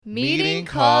Meeting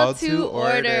call to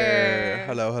order.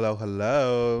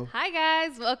 Hello. Hi,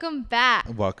 guys. Welcome back.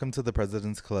 Welcome to the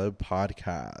President's Club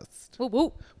podcast. Whoop,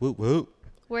 whoop. Whoop, whoop.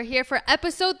 We're here for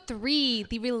episode 3,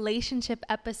 the relationship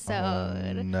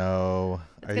episode. Oh, no.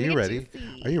 Are you ready?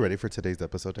 Juicy. Are you ready for today's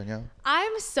episode, Danielle?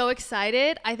 I'm so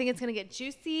excited. I think it's going to get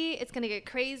juicy. It's going to get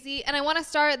crazy. And I want to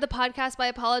start the podcast by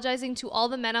apologizing to all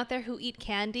the men out there who eat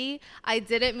candy. I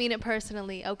didn't mean it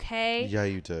personally, okay? Yeah,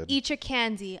 you did. Eat your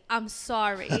candy. I'm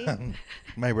sorry.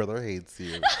 My brother hates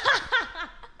you. I'm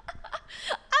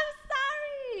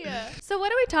sorry. So what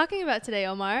are we talking about today,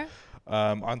 Omar?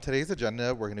 On today's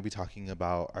agenda, we're going to be talking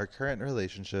about our current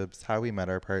relationships, how we met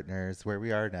our partners, where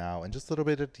we are now, and just a little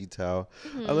bit of detail,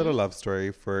 a little love story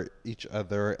for each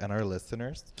other and our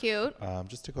listeners. Cute.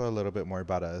 Just to go a little bit more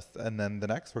about us. And then the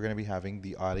next, we're going to be having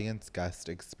the audience guest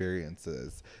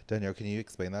experiences. Danielle, can you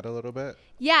explain that a little bit?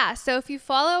 Yeah, so if you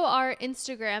follow our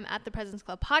Instagram at the President's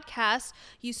Club podcast,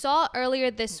 you saw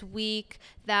earlier this week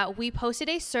that we posted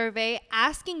a survey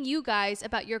asking you guys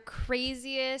about your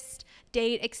craziest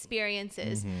date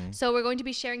experiences. So we're going to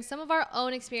be sharing some of our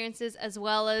own experiences as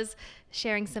well as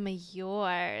sharing some of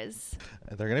yours.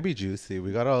 They're going to be juicy.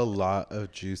 We got a lot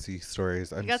of juicy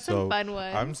stories. We got some fun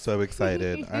ones. I'm so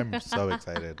excited. I'm so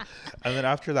excited. And then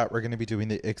after that, we're going to be doing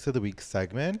the Icks of the Week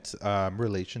segment,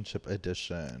 relationship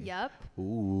edition. Yep.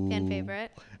 Ooh. Fan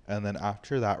favorite. And then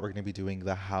after that, we're going to be doing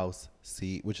TheHouse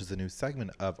Seat, which is a new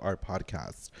segment of our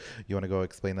podcast. You want to go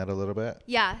explain that a little bit?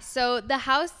 Yeah. So the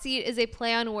house seat is a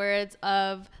play on words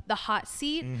of the hot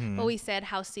seat, but we said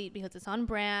house seat because it's on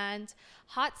brand.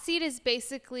 Hot seat is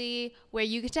basically where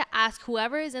you get to ask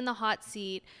whoever is in the hot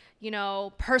seat, you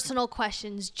know, personal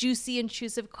questions, juicy,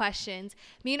 intrusive questions.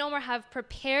 Me and Omar have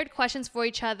prepared questions for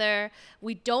each other.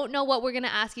 We don't know what we're going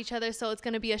to ask each other, so it's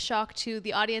going to be a shock to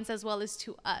the audience as well as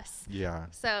to us. Yeah.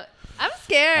 So I'm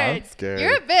scared.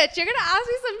 You're a bitch. You're going to ask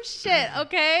me some shit,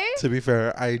 okay? To be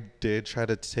fair, I did try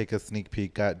to take a sneak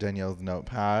peek at Danielle's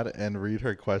notepad and read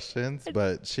her questions,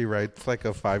 but she writes like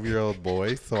a 5-year-old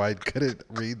boy, so I couldn't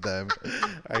read them.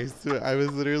 I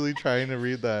was literally trying to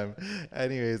read them.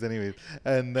 Anyways.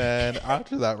 And then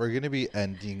after that, we're going to be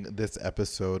ending this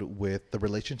episode with the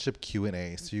relationship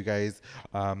Q&A. So you guys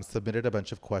submitted a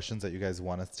bunch of questions that you guys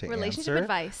want us to answer.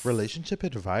 Relationship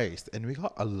advice. And we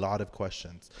got a lot of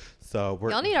questions. So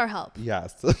y'all need our help.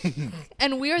 Yes.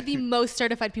 And we are the most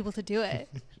certified people to do it.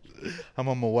 I'm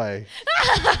on my way.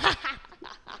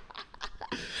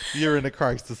 You're in a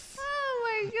crisis.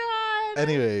 Oh my God.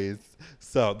 Anyways,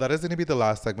 so that is going to be the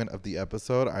last segment of the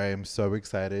episode. I am so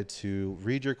excited to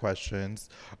read your questions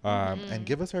and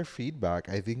give us our feedback.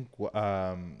 I think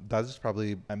that is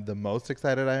probably I'm the most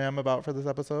excited I am about for this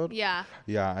episode. Yeah.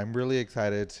 Yeah, I'm really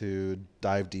excited to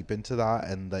dive deep into that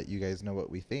and let you guys know what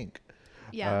we think.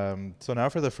 Yeah. So now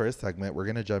for the first segment, we're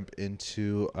going to jump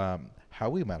into how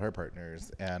we met our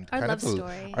partners and our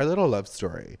little love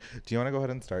story. Do you want to go ahead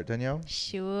and start, Danielle?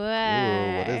 Sure.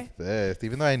 Ooh, what is this?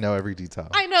 Even though I know every detail.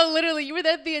 I know, literally. You were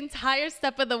there the entire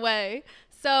step of the way.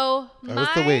 So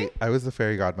I was the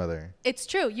fairy godmother. It's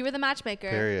true. You were the matchmaker.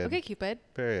 Period. Okay, Cupid.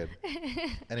 Period.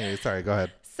 Anyway, sorry. Go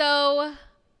ahead. So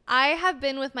I have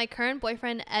been with my current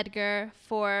boyfriend, Edgar,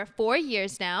 for 4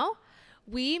 years now.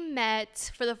 We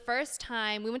met for the first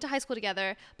time. We went to high school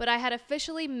together, but I had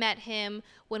officially met him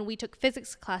when we took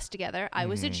physics class together. I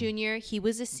was a junior. He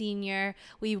was a senior.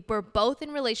 We were both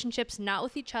in relationships, not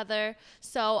with each other.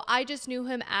 So I just knew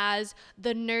him as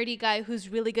the nerdy guy who's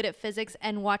really good at physics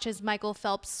and watches Michael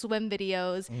Phelps swim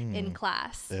videos in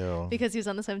class. Ew. Because he was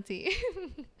on the swim team.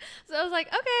 So I was like,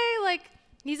 okay, like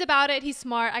he's about it. He's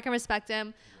smart. I can respect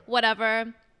him.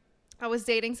 Whatever. I was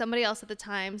dating somebody else at the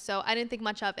time, so I didn't think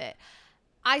much of it.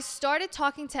 I started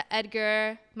talking to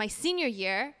Edgar my senior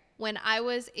year. When I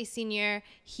was a senior,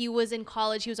 he was in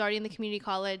college. He was already in the community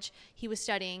college. He was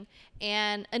studying.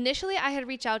 And initially, I had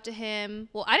reached out to him.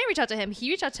 Well, I didn't reach out to him.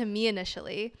 He reached out to me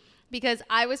initially because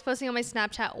I was posting on my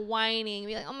Snapchat whining,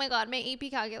 be like, oh my God, my AP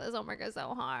calculus homework is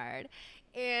so hard.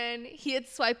 And he had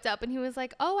swiped up and he was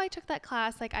like, oh, I took that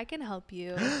class. Like, I can help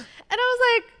you. And I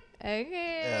was like,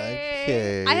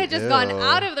 okay. I had just gone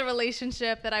out of the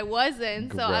relationship that I was in,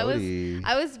 so I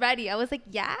was ready. I was like,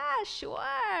 yeah, sure,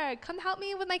 come help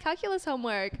me with my calculus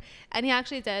homework. And he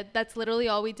actually did. That's literally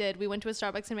all we did. We went to a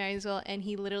Starbucks in Marysville, and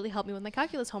he literally helped me with my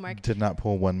calculus homework. Did not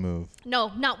pull one move.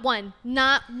 No, not one.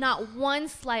 Not one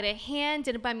sleight of hand.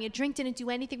 Didn't buy me a drink. Didn't do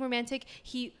anything romantic.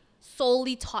 He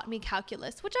solely taught me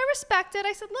calculus, which I respected.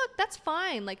 I said, look, that's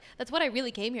fine. Like, that's what I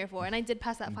really came here for. And I did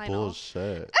pass that final.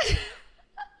 Bullshit.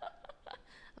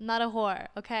 I'm not a whore,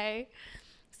 okay?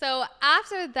 So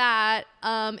after that,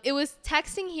 it was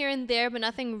texting here and there, but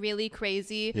nothing really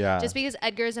crazy. Yeah. Just because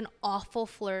Edgar is an awful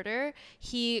flirter.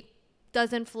 He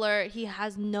doesn't flirt. He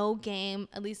has no game.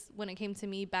 At least when it came to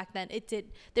me back then,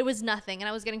 there was nothing, and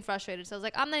I was getting frustrated. So I was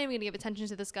like, I'm not even gonna give attention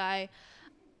to this guy.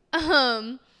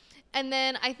 And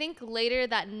then I think later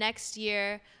that next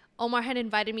year, Omar had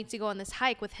invited me to go on this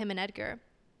hike with him and Edgar,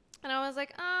 and I was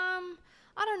like, I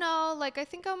don't know. Like, I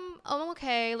think I'm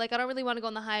okay. Like, I don't really want to go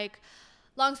on the hike.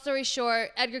 Long story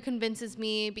short, Edgar convinces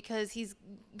me because he's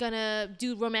gonna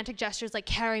do romantic gestures like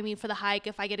carry me for the hike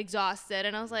if I get exhausted.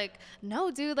 And I was like,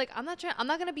 no, dude, like I'm not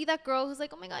gonna be that girl who's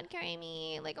like, oh my God, carry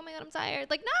me. Like, oh my God, I'm tired.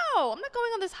 Like, no, I'm not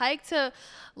going on this hike to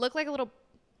look like a little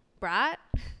brat.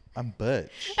 I'm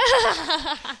butch.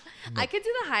 I could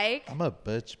do the hike. I'm a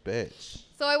butch bitch.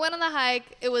 So I went on the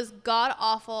hike. It was god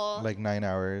awful. Like 9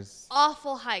 hours.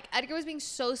 Awful hike. Edgar was being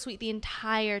so sweet the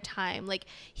entire time. Like,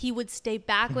 he would stay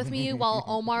back with me while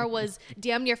Omar was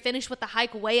damn near finished with the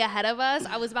hike way ahead of us.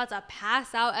 I was about to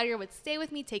pass out. Edgar would stay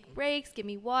with me, take breaks, give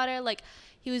me water. Like,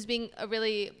 he was being a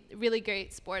really, really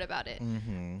great sport about it.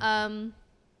 Mm-hmm.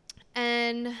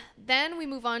 And then we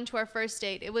move on to our first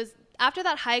date. It was after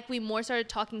that hike, we more started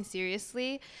talking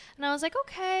seriously. And I was like,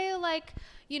 okay, like,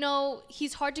 you know,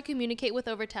 he's hard to communicate with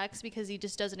over text because he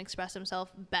just doesn't express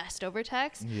himself best over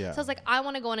text. Yeah. So I was like, I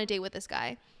want to go on a date with this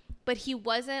guy. But he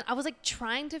wasn't. I was like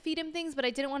trying to feed him things, but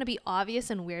I didn't want to be obvious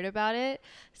and weird about it.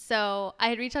 So I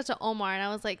had reached out to Omar and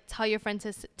I was like, tell your friend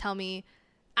to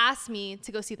ask me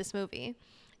to go see this movie.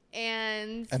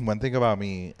 And one thing about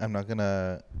me, I'm not going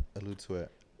to allude to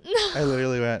it. I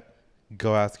literally went,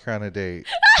 go ask her on a date.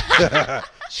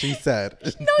 She said.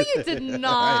 No, you did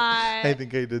not. I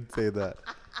think I did say that.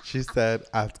 She said,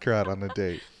 ask her out on a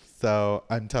date. So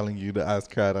I'm telling you to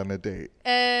ask her out on a date.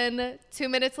 And 2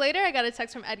 minutes later, I got a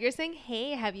text from Edgar saying,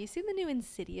 hey, have you seen the new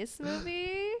Insidious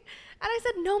movie? And I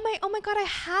said, no, oh my God, I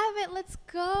haven't. Let's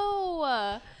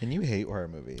go. And you hate horror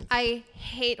movies. I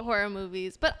hate horror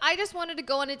movies. But I just wanted to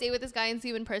go on a date with this guy and see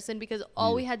him in person because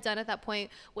all we had done at that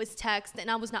point was text, and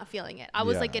I was not feeling it. I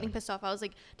was like getting pissed off. I was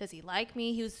like, does he like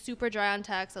me? He was super dry on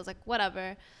text. I was like,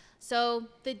 whatever. So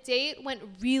the date went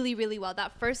really, really well.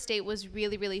 That first date was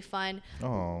really, really fun.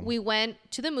 Oh. We went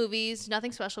to the movies,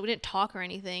 nothing special. We didn't talk or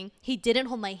anything. He didn't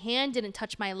hold my hand, didn't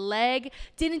touch my leg,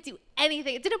 didn't do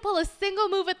anything. Didn't pull a single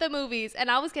move at the movies.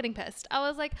 And I was getting pissed. I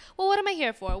was like, well, what am I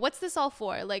here for? What's this all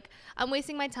for? Like, I'm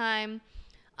wasting my time.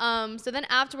 So then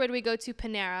afterward, we go to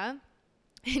Panera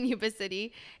in Yuba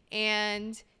City.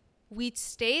 And we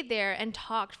stayed there and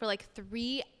talked for like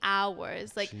 3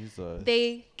 hours. Like, Jesus.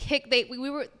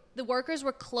 The workers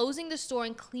were closing the store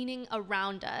and cleaning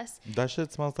around us. That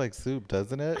shit smells like soup,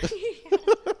 doesn't it?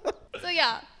 So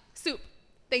yeah, soup.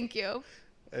 Thank you.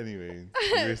 Anyways,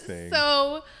 you were saying.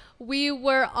 So we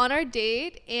were on our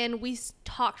date and we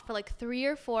talked for like 3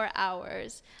 or 4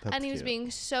 hours. That's and he was cute.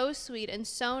 being so sweet and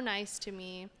so nice to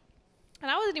me.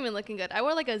 And I wasn't even looking good. I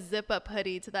wore like a zip-up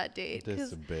hoodie to that date.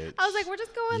 This bitch. I was like, we're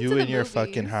just going to the You and your movies.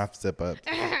 fucking half zip up.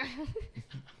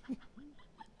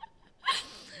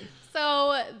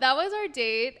 So that was our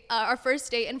date, our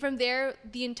first date. And from there,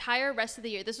 the entire rest of the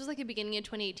year, this was like the beginning of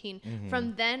 2018. Mm-hmm.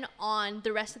 From then on,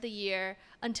 the rest of the year,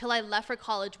 until I left for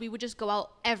college, we would just go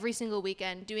out every single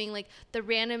weekend doing like the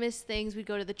randomest things. We'd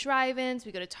go to the drive-ins,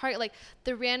 we'd go to Target, like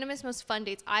the randomest, most fun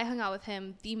dates. I hung out with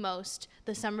him the most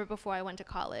the summer before I went to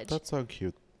college. That's so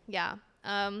cute. Yeah.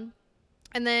 And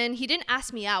then he didn't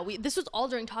ask me out. This was all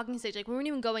during talking stage. Like, we weren't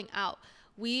even going out.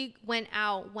 We went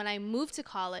out when I moved to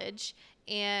college,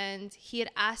 and he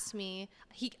had asked me.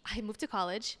 I moved to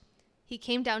college. He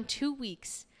came down 2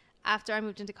 weeks after I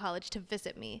moved into college to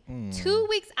visit me. 2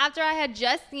 weeks after I had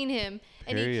just seen him.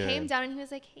 And he came down and he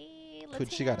was like, hey, let's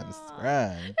Coochie hang got him out.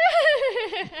 sprung.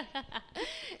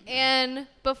 And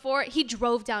before, he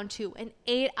drove down too, an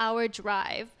 8-hour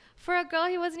drive for a girl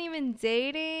he wasn't even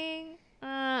dating.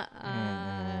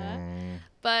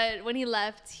 But when he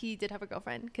left, he did have a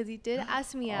girlfriend because he did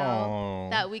ask me out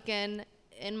that weekend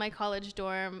in my college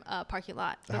dorm parking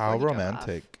lot. How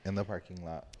romantic in the parking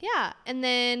lot. Yeah. And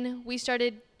then we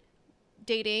started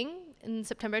dating in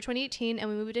September 2018, and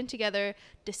we moved in together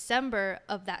December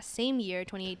of that same year,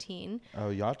 2018. Oh,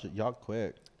 y'all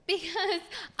quick. Because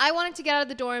I wanted to get out of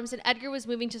the dorms, and Edgar was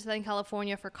moving to Southern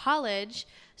California for college.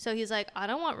 So he's like, I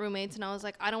don't want roommates. And I was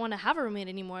like, I don't want to have a roommate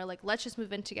anymore. Like, let's just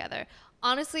move in together.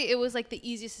 Honestly, it was like the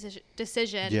easiest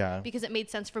decision because it made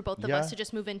sense for both of us to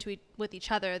just move in with each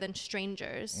other than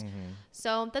strangers.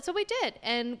 So that's what we did.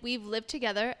 And we've lived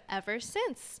together ever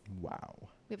since. Wow.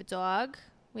 We have a dog.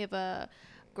 We have a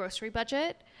grocery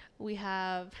budget. We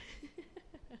have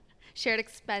shared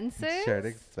expenses. Shared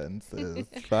expenses.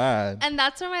 Fun. And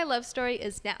that's where my love story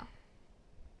is now.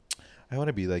 I want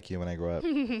to be like you when I grow up.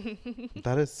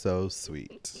 That is so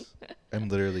sweet. I'm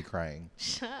literally crying.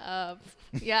 Shut up.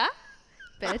 Yeah?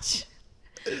 Bitch.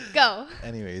 Go.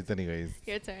 Anyways.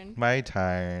 Your turn. My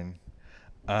turn.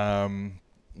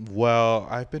 Well,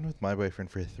 I've been with my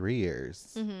boyfriend for 3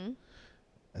 years. Mm-hmm.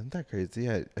 Isn't that crazy?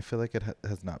 I feel like it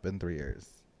has not been 3 years.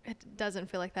 It doesn't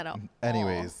feel like that at all.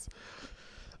 Anyways.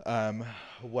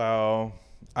 Well,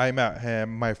 I met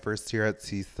him my first year at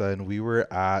CSUN. We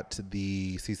were at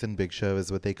the CSUN Big Show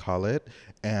is what they call it.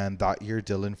 And that year,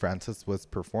 Dylan Francis was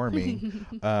performing.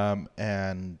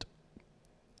 And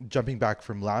jumping back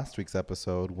from last week's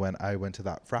episode, when I went to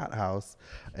that frat house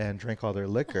and drank all their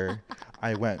liquor,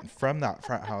 I went from that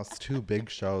frat house to Big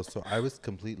Show. So I was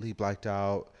completely blacked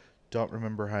out. Don't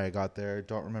remember how I got there.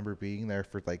 Don't remember being there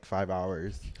for like 5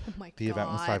 hours. Oh my God. The event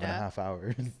was 5.5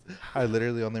 hours. I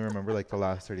literally only remember like the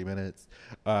last 30 minutes.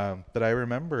 But I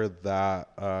remember that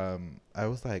I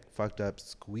was like fucked up,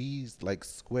 squeezed, like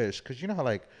squished. Because you know how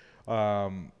like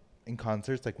in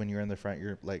concerts, like when you're in the front,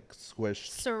 you're like squished.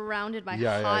 Surrounded by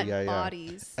hot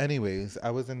bodies. Anyways,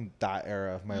 I was in that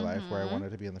era of my life where I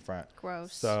wanted to be in the front.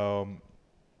 Gross. So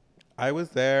I was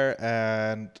there,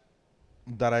 and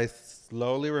that I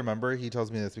slowly remember, he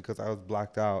tells me this because I was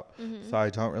blacked out, so I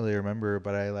don't really remember,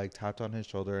 but I like tapped on his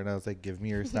shoulder and I was like, give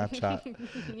me your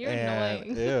Snapchat. You're and,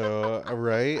 annoying. Ew,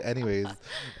 right? Anyways,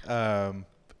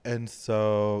 and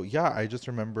so yeah, I just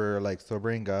remember like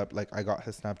sobering up, like I got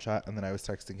his Snapchat and then I was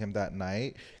texting him that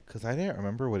night because I didn't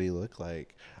remember what he looked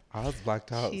like. I was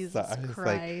blacked out. Jesus so I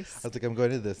was like, I'm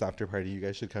going to this after party. You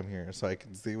guys should come here so I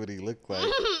can see what he looked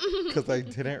like because I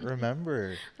didn't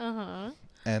remember.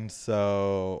 And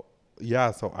so,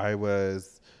 yeah, so I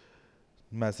was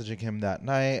messaging him that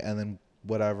night, and then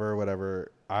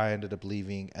whatever, I ended up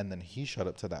leaving, and then he showed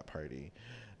up to that party.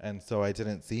 And so I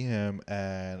didn't see him,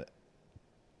 and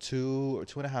two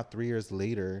and a half, 3 years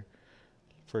later,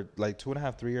 for like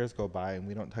 2.5, 3 years go by, and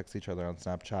we don't text each other on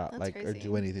Snapchat, That's or crazy.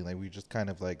 do anything. Like, we just kind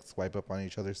of like swipe up on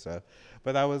each other's stuff.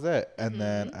 But that was it. And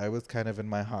then I was kind of in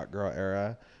my hot girl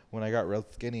era when I got real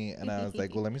skinny, and I was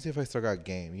like, well, let me see if I still got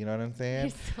game. You know what I'm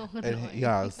saying? You're so And annoying.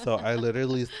 yeah, so I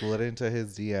literally slid into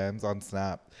his DMs on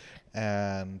Snap,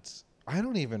 and I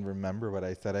don't even remember what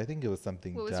I said. I think it was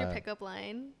something What was dumb. your pickup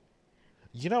line?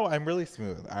 You know, I'm really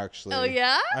smooth, actually. Oh,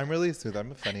 yeah? I'm really smooth.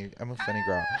 I'm a funny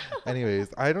girl. Anyways,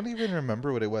 I don't even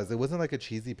remember what it was. It wasn't like a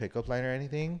cheesy pickup line or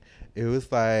anything. It was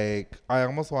like, I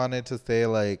almost wanted to say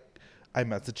like, I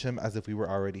messaged him as if we were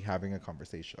already having a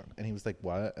conversation. And he was like,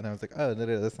 what? And I was like, oh, no,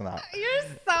 this and that. You're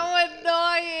so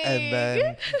annoying. And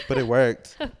then, but it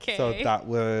worked. Okay. So that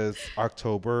was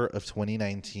October of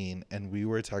 2019. And we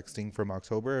were texting from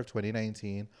October of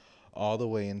 2019 all the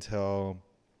way until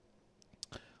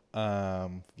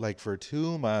like for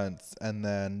 2 months. And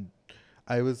then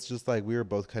I was just like, we were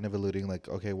both kind of alluding like,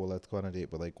 okay, well, let's go on a date,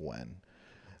 but like when?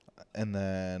 And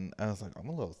then I was like, I'm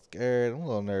a little scared. I'm a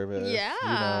little nervous. Yeah. You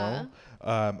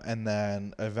know? And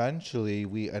then eventually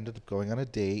we ended up going on a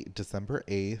date December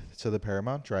 8th to the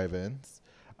Paramount Drive-Ins.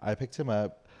 I picked him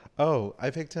up.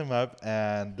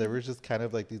 And there was just kind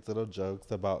of like these little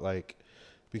jokes about like,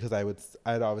 because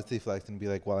I'd obviously flex and be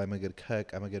like, well, I'm a good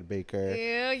cook. I'm a good baker.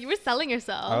 Ew, you were selling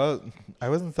yourself. I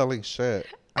wasn't selling shit.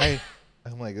 I'm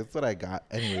like, that's what I got.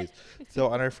 Anyways, so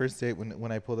on our first date,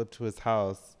 when I pulled up to his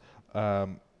house,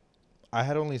 I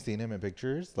had only seen him in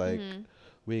pictures. Like,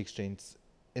 we exchanged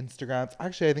Instagrams.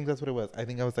 Actually, I think that's what it was. I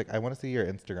think I was like, I want to see your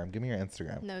Instagram. Give me your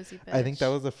Instagram. Nosy bitch. I think that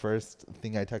was the first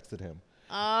thing I texted him.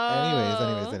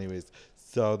 Oh. Anyways.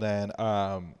 So then,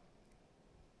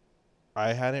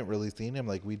 I hadn't really seen him.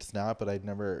 Like, we'd snap, but I'd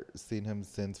never seen him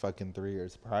since fucking 3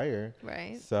 years prior.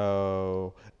 Right.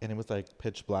 So, and it was like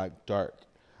pitch black, dark.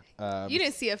 You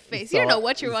didn't see a face. You didn't know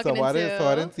what you're walking into. So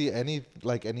I didn't see any thing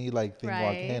Right.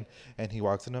 walk in. And he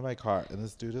walks into my car, and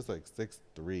this dude is like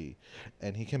 6'3",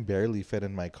 and he can barely fit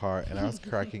in my car, and I was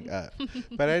cracking up.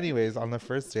 But anyways, on the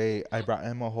first date, I brought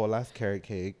him a whole ass carrot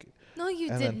cake. No,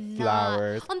 you and did then not.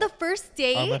 flowers. On the first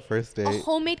date? On the first date. A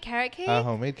homemade carrot cake? A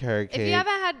homemade carrot cake. If you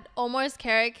haven't had Omar's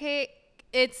carrot cake,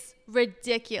 it's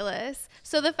ridiculous.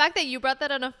 So the fact that you brought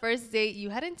that on a first date, you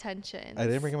had intentions. I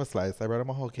didn't bring him a slice. I brought him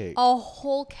a whole cake. A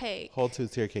whole cake. Whole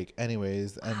 2-tier cake.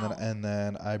 Anyways, Wow. and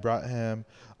then I brought him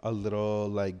a little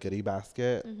like goodie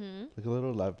basket, like a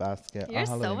little love basket, You're a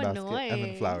so Halloween basket, and then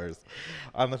annoying. flowers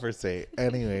on the first date.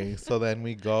 Anyway, so then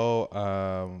we go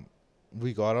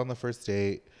out on the first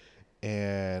date,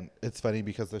 and it's funny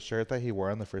because the shirt that he wore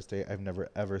on the first date, I've never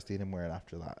ever seen him wear it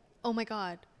after that. Oh my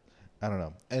God. I don't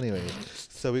know. Anyway,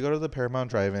 so we go to the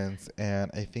Paramount Drive-Ins, and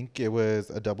I think it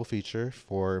was a double feature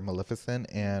for Maleficent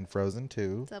and Frozen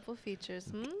 2. Double features.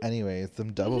 Anyway,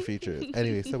 some double features.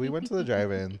 Anyway, so we went to the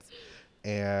drive-ins,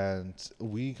 And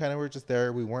we kind of were just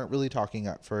there. We weren't really talking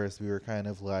at first. We were kind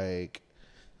of like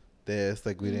this,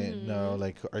 like we didn't know,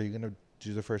 like, are you gonna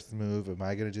do the first move? Am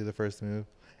I gonna do the first move?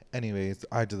 Anyways,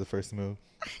 I did the first move.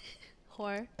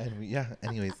 Whore. And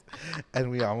anyways,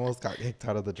 and we almost got kicked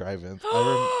out of the drive-ins.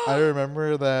 I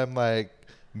remember them like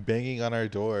banging on our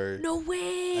door. No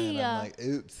way. And I'm like,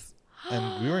 oops.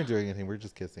 And we weren't doing anything. We were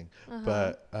just kissing.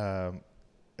 But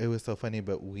it was so funny.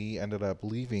 But we ended up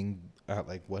leaving at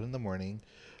like 1 a.m.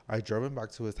 I drove him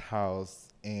back to his house,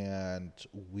 and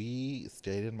we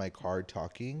stayed in my car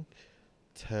talking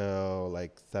till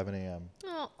like 7 a.m.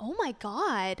 Oh my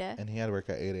God. And he had work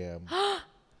at 8 a.m.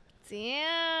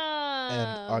 Damn.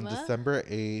 And on December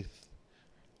 8th,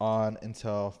 on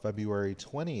until February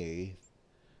 28th,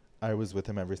 I was with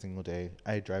him every single day.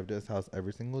 I drive to his house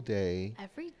every single day.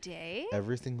 Every day?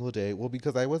 Every single day. Well,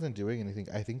 because I wasn't doing anything.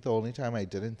 I think the only time I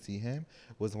didn't see him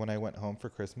was when I went home for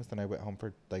Christmas, and I went home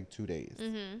for like 2 days.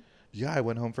 Yeah, I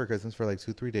went home for Christmas for like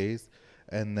 2-3 days.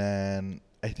 And then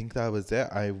I think that was it.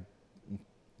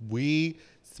 We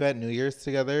spent New Year's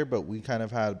together, but we kind of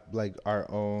had like our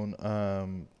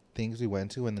own things we went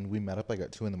to, and then we met up like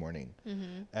at 2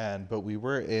 a.m. But we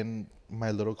were in my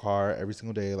little car every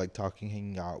single day, like talking,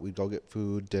 hanging out. We'd go get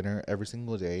food, dinner every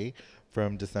single day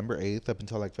from December 8th up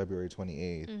until like February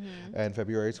 28th. And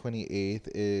February 28th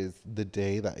is the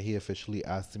day that he officially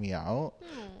asked me out.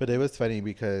 But it was funny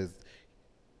because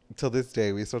till this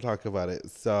day we still talk about it.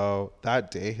 So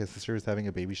that day his sister was having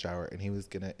a baby shower, and he was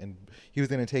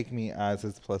gonna take me as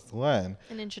his +1,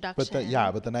 an introduction.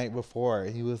 But the night before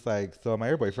he was like, so am I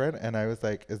your boyfriend? And I was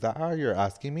like, is that how you're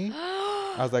asking me?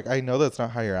 I was like, I know that's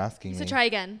not how you're asking me. So try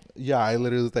again. Yeah, I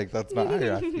literally was like, that's not how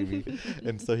you're asking me.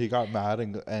 And so he got mad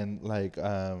and like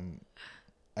I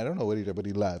don't know what he did, but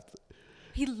he left.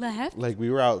 He left? Like, we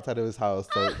were outside of his house,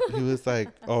 so he was like,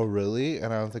 oh really?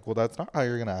 And I was like, well, that's not how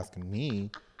you're gonna ask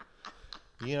me.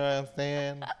 You know what I'm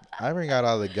saying? I bring out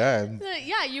all the guns.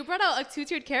 Yeah, you brought out a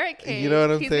 2-tiered carrot cake. You know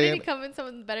what I'm saying? He's going to come in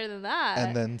something better than that.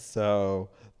 And then so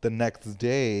the next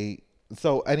day,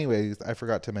 so anyways, I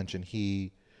forgot to mention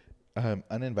he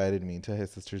uninvited me to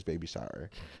his sister's baby shower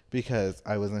because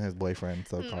I wasn't his boyfriend,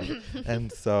 so called.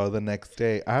 And so the next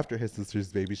day after his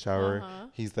sister's baby shower,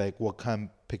 he's like, well,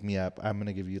 come pick me up. I'm going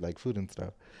to give you like food and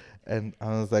stuff. And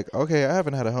I was like, okay, I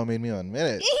haven't had a homemade meal in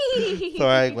minutes. So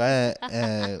I went,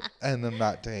 and then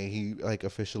that day he like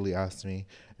officially asked me.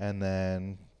 And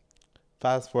then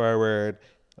fast forward,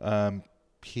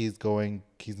 he's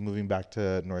moving back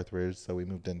to Northridge, so we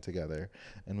moved in together,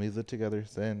 and we've lived together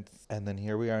since. And then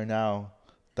here we are now.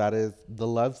 That is the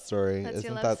love story.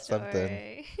 Isn't that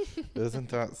something? Isn't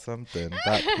that something?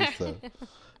 That piece of.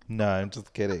 No, I'm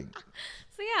just kidding.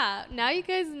 So yeah, now you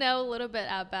guys know a little bit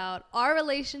about our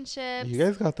relationships. You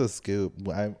guys got the scoop.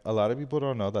 A lot of people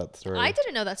don't know that story. I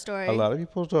didn't know that story. A lot of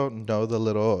people don't know the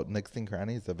little nicks and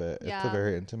crannies of it. Yeah. It's a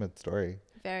very intimate story.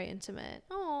 Very intimate.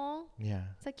 Aw. Yeah.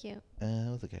 So cute.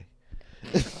 It was okay.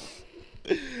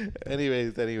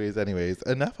 anyways.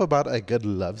 Enough about a good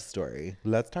love story.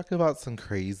 Let's talk about some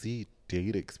crazy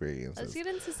date experiences. Let's get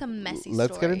into some messy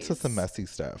Let's stories. get into some messy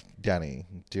stuff. Danny,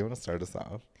 do you want to start us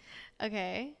off?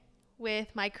 Okay. With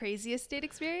my craziest date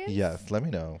experience? Yes, let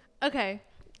me know. Okay.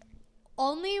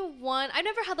 Only one. I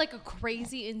never had like a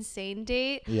crazy insane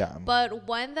date. Yeah. But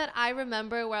one that I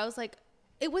remember where I was like,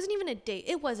 it wasn't even a date.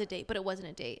 It was a date, but it wasn't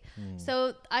a date.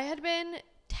 So I had been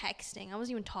texting. I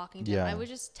wasn't even talking to him. I was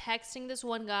just texting this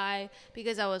one guy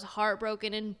because I was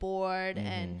heartbroken and bored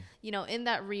and, you know, in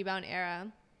that rebound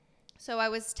era. So I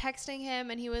was texting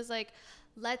him and he was like,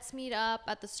 let's meet up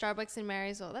at the Starbucks in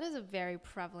Marysville. That is a very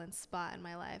prevalent spot in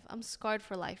my life. I'm scarred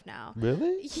for life now.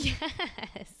 Really? Yes.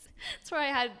 That's where I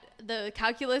had the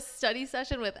calculus study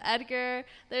session with Edgar.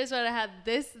 There's where I had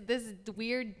this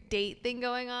weird date thing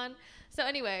going on. So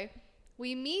anyway,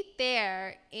 we meet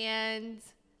there and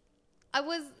I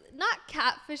was not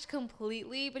catfished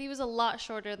completely, but he was a lot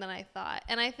shorter than I thought.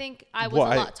 And I think I was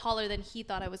a lot taller than he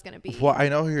thought I was going to be. Well, I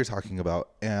know who you're talking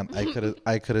about, and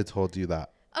I could have told you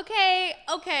that. Okay.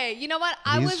 You know what?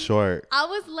 He's short. I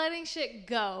was letting shit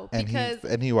go because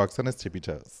and he walks on his tippy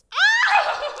toes.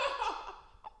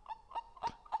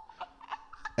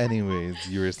 Anyways,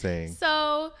 you were saying.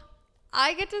 So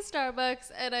I get to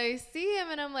Starbucks and I see him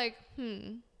and I'm like,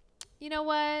 you know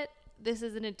what? This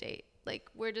isn't a date. Like,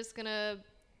 we're just gonna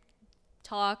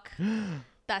talk.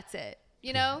 That's it.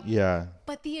 You know? Yeah.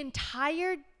 But the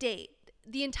entire date,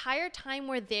 the entire time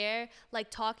we're there, like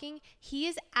talking, he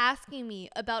is asking me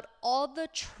about all the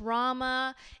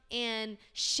trauma and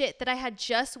shit that I had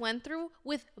just went through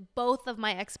with both of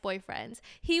my ex-boyfriends.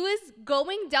 He was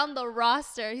going down the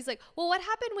roster. He's like, well, what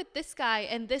happened with this guy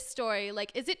and this story?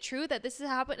 Like, is it true that this has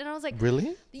happened? And I was like,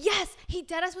 Really? yes. He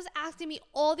deadass was asking me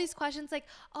all these questions like,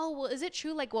 oh, well, is it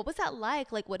true? Like, what was that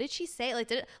like? Like, what did she say? Like,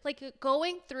 did it, like,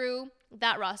 going through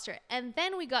that roster. And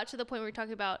then we got to the point where we were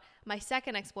talking about my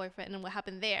second ex-boyfriend and what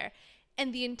happened there.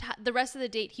 And the rest of the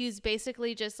date, he was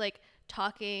basically just like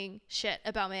talking shit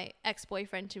about my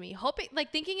ex-boyfriend to me, hoping,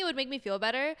 like, thinking it would make me feel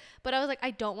better. But I was like,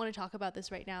 I don't want to talk about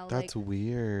this right now. That's like,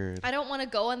 weird. I don't want to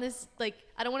go on this, like,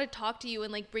 I don't want to talk to you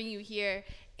and like bring you here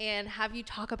and have you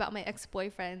talk about my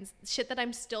ex-boyfriends, shit that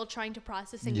I'm still trying to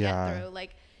process and get through.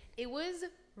 Like, it was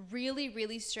really,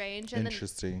 really strange. And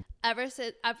interesting. then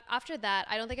after that,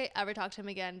 I don't think I ever talked to him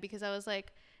again because I was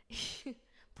like,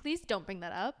 please don't bring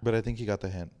that up. But I think you got the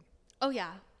hint. Oh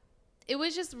yeah, it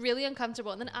was just really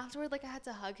uncomfortable. And then afterward, like, I had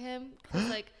to hug him because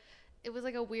like it was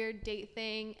like a weird date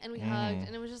thing, and we hugged,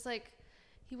 and it was just like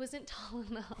he wasn't tall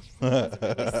enough. So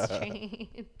it was really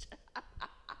strange.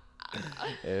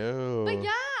 Ew. But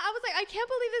yeah, I was like, I can't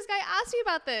believe this guy asked me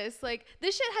about this. Like,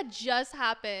 this shit had just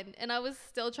happened, and I was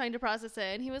still trying to process it.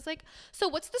 And he was like, so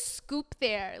what's the scoop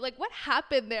there? Like, what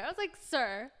happened there? I was like,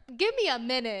 sir, give me a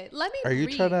minute. Let me Are you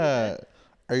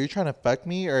trying to fuck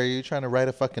me, or are you trying to write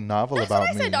a fucking novel That's about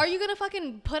what I me? said. Are you gonna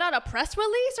fucking put out a press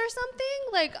release or something?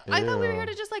 Like, I thought we were Ew. here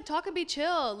to just like talk and be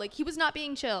chill. Like, he was not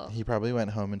being chill. He probably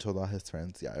went home and told all his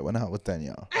friends, yeah, I went out with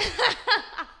Danielle.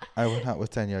 I went out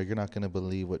with Danielle. You're not going to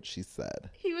believe what she said.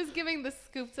 He was giving the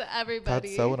scoop to everybody.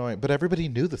 That's so annoying. But everybody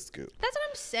knew the scoop. That's what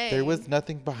I'm saying. There was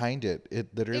nothing behind it.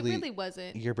 It literally... It really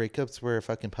wasn't. Your breakups were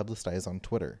fucking publicized on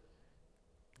Twitter.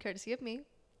 Courtesy of me.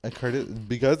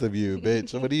 Because of you,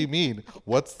 bitch. What do you mean?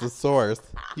 What's the source?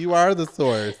 You are the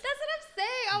source. That's what I'm saying.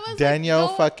 I was Danielle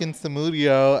like, fucking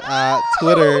Samudio at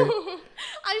Twitter.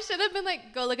 I should have been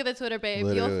like, go look at the Twitter, babe.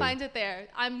 Literally. You'll find it there.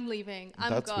 I'm leaving.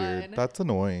 I'm That's gone. weird. That's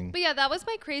annoying. But yeah, that was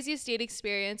my craziest date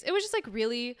experience. It was just like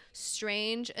really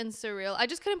strange and surreal. I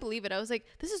just couldn't believe it. I was like,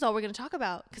 this is all we're going to talk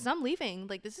about because I'm leaving.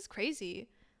 Like, this is crazy.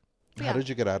 But How did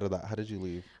you get out of that? How did you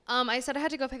leave? I said I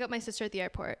had to go pick up my sister at the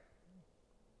airport.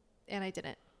 And I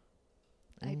didn't.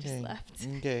 I just Okay. left.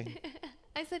 Okay.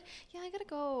 I said, yeah, I got to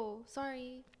go.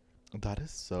 Sorry. That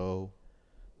is so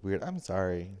weird. I'm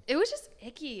sorry. It was just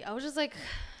icky. I was just like,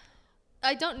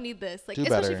 I don't need this. Like, Do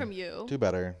especially better. from you. Do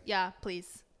better. Yeah,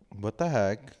 please. What the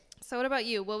heck? So what about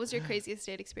you? What was your craziest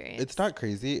date experience? It's not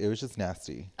crazy. It was just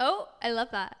nasty. Oh, I love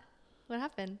that. What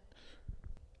happened?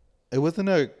 It wasn't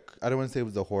I don't want to say it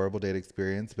was a horrible date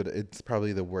experience, but it's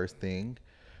probably the worst thing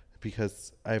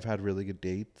because I've had really good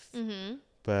dates. Mm-hmm.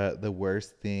 But the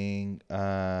worst thing,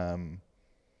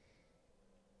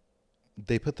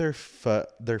 they put their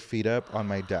feet up on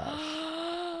my dash.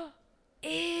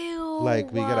 Ew.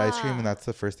 Like, we got ice cream, and that's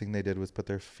the first thing they did was put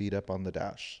their feet up on the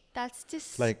dash. That's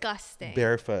Like, disgusting.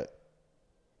 barefoot.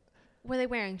 Were they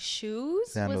wearing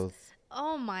shoes? Sandals.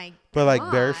 Oh my god. But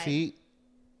like bare feet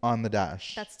on the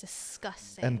dash. That's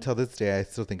disgusting. Until this day, I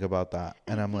still think about that.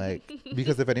 And I'm like,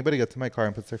 because if anybody gets in my car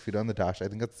and puts their feet on the dash, I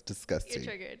think that's disgusting.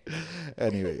 You're triggered.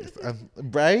 Anyways,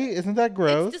 right? Isn't that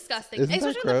gross? It's disgusting. Isn't that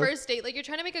Especially on the gross? first date. Like, you're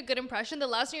trying to make a good impression. The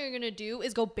last thing you're going to do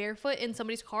is go barefoot in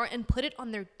somebody's car and put it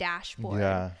on their dashboard.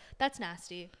 Yeah. That's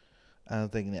nasty. I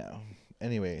don't think no.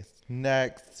 Anyways,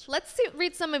 next. Let's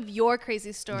read some of your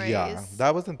crazy stories. Yeah,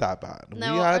 that wasn't that bad.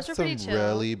 No, we ours had were some pretty chill.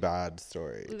 really bad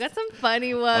stories. We got some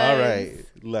funny ones. All right,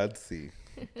 let's see.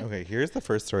 Okay, here's the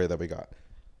first story that we got.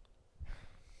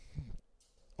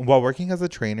 While working as a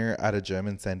trainer at a gym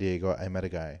in San Diego, I met a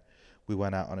guy. We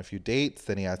went out on a few dates.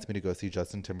 Then he asked me to go see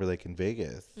Justin Timberlake in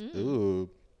Vegas. Ooh.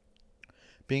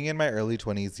 Being in my early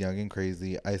 20s, young and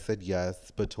crazy, I said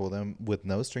yes, but told him with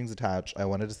no strings attached, I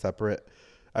wanted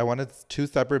two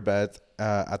separate beds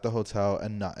at the hotel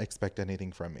and not expect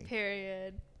anything from me.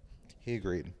 Period. He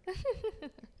agreed.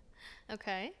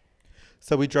 Okay.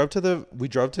 So we drove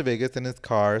to Vegas in his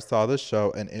car, saw the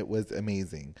show, and it was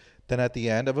amazing. Then at the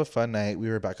end of a fun night, we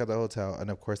were back at the hotel, and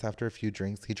of course, after a few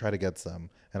drinks, he tried to get some,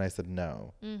 and I said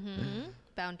no. Mm-hmm.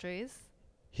 Boundaries.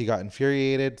 He got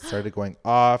infuriated, started going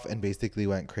off, and basically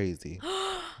went crazy.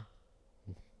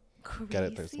 Crazy? Get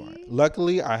it there smart.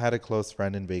 Luckily, I had a close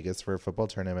friend in Vegas for a football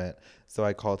tournament, so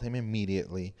I called him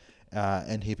immediately,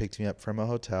 and he picked me up from a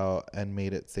hotel and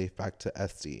made it safe back to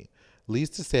SD.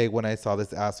 Least to say, when I saw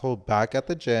this asshole back at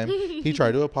the gym, he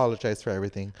tried to apologize for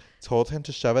everything, told him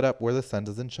to shove it up where the sun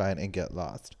doesn't shine and get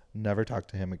lost. never talk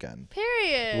to him again.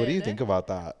 Period. What do you think about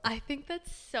that? I think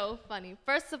that's so funny.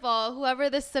 First of all, whoever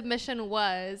this submission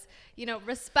was,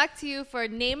 respect to you for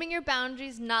naming your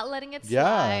boundaries, not letting it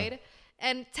slide,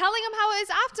 and telling them how it is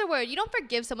afterward. You don't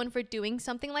forgive someone for doing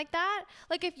something like that.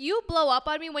 Like, if you blow up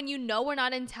on me when you know we're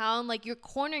not in town, like, you're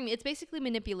cornering me. It's basically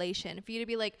manipulation for you to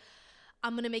be like,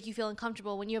 I'm going to make you feel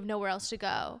uncomfortable when you have nowhere else to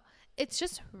go. It's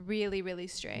just really, really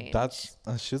strange.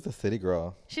 She's a city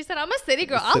girl. She said, I'm a city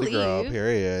girl. I'll leave. City girl,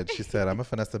 period. She said, I'm a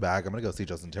finesse the bag. I'm going to go see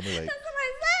Justin Timberlake. That's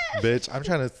what I said.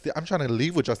 Bitch, I'm trying to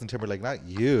leave with Justin Timberlake, not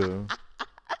you.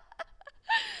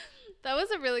 That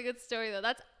was a really good story, though.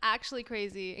 That's actually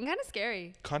crazy and kind of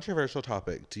scary. Controversial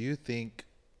topic. Do you think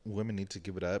women need to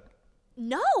give it up?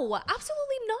 No,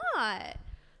 absolutely not.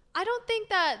 I don't think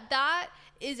that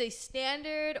is a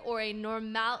standard or a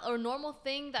normal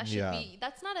thing that should be.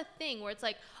 That's not a thing where it's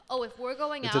like, oh, if we're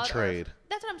going out. It's a trade.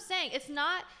 That's what I'm saying. It's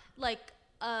not like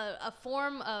a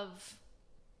form of.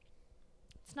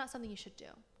 It's not something you should do.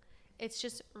 It's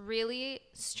just really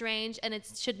strange, and it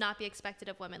should not be expected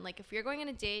of women. Like, if you're going on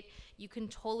a date, you can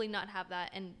totally not have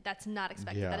that, and that's not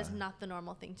expected. That is not the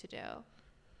normal thing to do.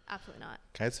 Absolutely not.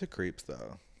 Guys are creeps,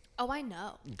 though. Oh, I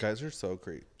know. Guys are so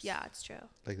creeps. Yeah, it's true.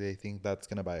 Like, they think that's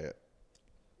going to buy it.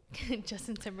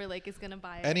 Justin Timberlake is going to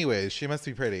buy it. Anyways, she must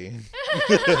be pretty.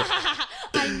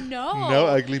 I know. No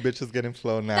ugly bitches getting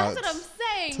flown out. That's what I'm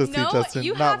saying. To see Justin,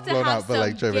 you not have to flown have out, but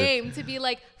like some driven. game to be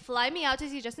like, fly me out to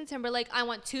see Justin Timberlake. I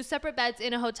want 2 separate beds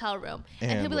in a hotel room.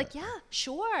 And he'll be like, yeah,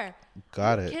 sure.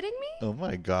 Got Are you it. kidding me? Oh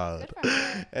my God. Good for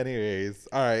her. Anyways,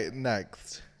 all right,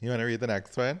 next. You want to read the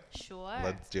next one? Sure.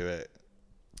 Let's do it.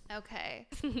 Okay.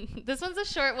 This one's a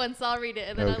short one, so I'll read it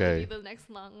and then I'll read you the next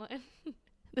long one.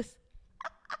 This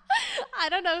I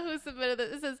don't know who submitted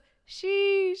this. It says,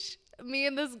 sheesh. Me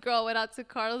and this girl went out to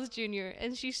Carl's Jr.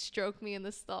 and she stroked me in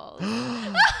the stalls.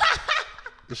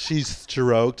 She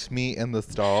stroked me in the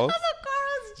stalls?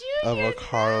 Of a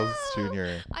Carl's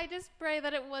Jr. I just pray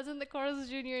that it wasn't the Carl's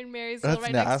Jr. in Marysville, That's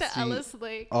right nasty. next to Ellis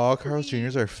Lake. All Carl's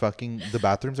Jr.'s are fucking, the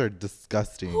bathrooms are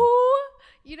disgusting. Who?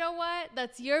 You know what?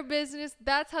 That's your business.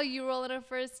 That's how you roll on a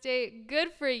first date. Good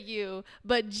for you.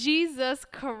 But Jesus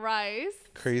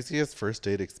Christ. Craziest first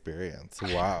date experience.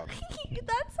 Wow.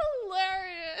 That's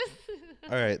hilarious.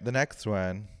 All right. The next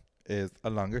one is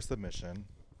a longer submission.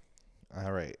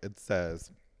 All right. It says,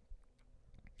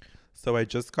 so I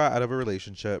just got out of a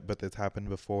relationship, but this happened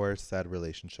before said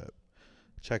relationship.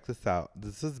 Check this out.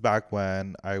 This is back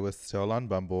when I was still on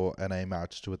Bumble and I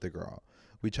matched with the girl.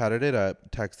 We chatted it up,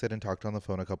 texted, and talked on the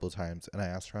phone a couple times, and I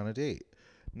asked her on a date.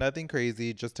 Nothing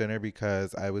crazy, just dinner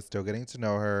because I was still getting to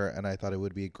know her, and I thought it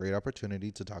would be a great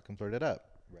opportunity to talk and flirt it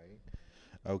up. Right?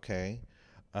 Okay.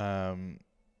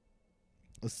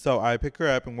 So I pick her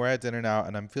up, and we're at dinner now,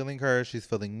 and I'm feeling her. She's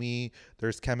feeling me.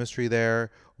 There's chemistry there.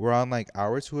 We're on like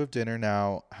hour 2 of dinner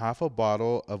now. Half a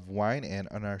bottle of wine in,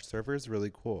 and our server is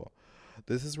really cool.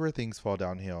 This is where things fall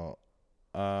downhill.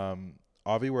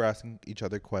 Obviously, we're asking each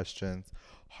other questions,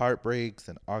 heartbreaks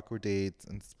and awkward dates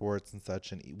and sports and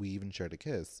such, and we even shared a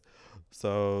kiss.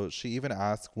 So she even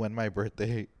asked when my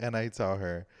birthday, and I tell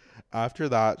her. After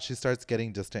that, she starts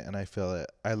getting distant, and I feel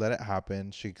it. I let it happen.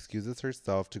 She excuses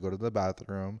herself to go to the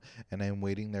bathroom, and I'm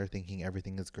waiting there thinking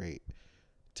everything is great.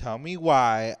 Tell me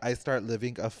why I start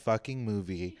living a fucking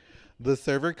movie. The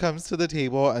server comes to the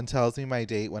table and tells me my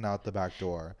date went out the back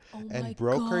door and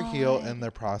broke her heel in the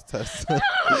process.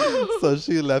 So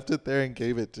she left it there and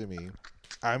gave it to me.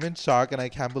 I'm in shock and I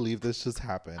can't believe this just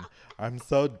happened. I'm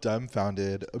so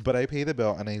dumbfounded, but I pay the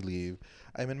bill and I leave.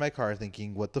 I'm in my car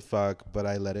thinking, what the fuck, but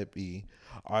I let it be.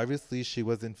 Obviously, she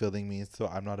wasn't feeling me, so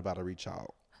I'm not about to reach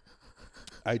out.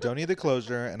 I don't need the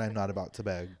closure and I'm not about to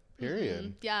beg. Period.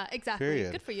 Mm-hmm. Yeah, exactly.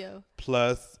 Period. Good for you.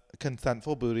 Plus,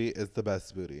 consentful booty is the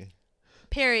best booty.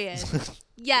 Period.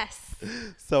 Yes.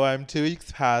 So I'm 2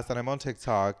 weeks past and I'm on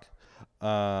TikTok.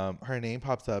 Her name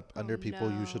pops up under people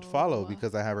you should follow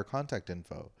because I have her contact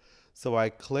info. So I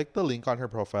click the link on her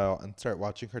profile and start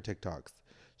watching her TikToks.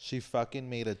 She fucking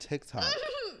made a TikTok.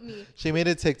 She made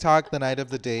a TikTok the night of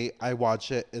the date. I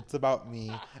watch it. It's about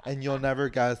me. And you'll never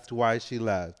guess why she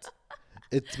left.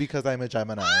 It's because I'm a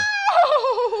Gemini.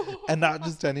 And not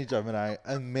just any Gemini,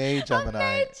 a May Gemini. A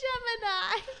May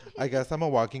Gemini. I guess I'm a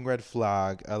walking red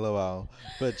flag, LOL.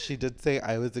 But she did say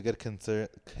I was a good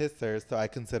kisser, so I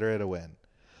consider it a win.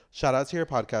 Shout out to your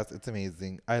podcast. It's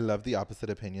amazing. I love the opposite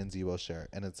opinions you will share.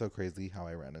 And it's so crazy how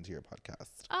I ran into your podcast.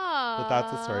 Aww. But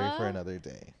that's a story for another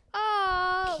day.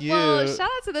 Oh, cute. Well, shout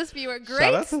out to this viewer.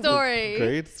 Great story.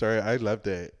 Great story. I loved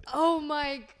it. Oh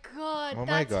my God. Oh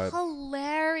my God. That's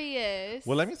hilarious.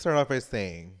 Well, let me start off by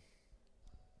saying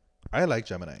I like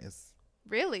Geminis.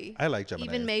 Really? I like Geminis.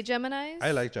 Even May Geminis?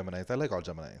 I like Geminis. I like all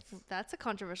Geminis. That's a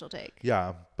controversial take.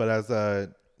 Yeah, but as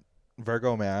a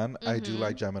Virgo man, I do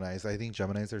like Geminis. I think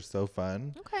Geminis are so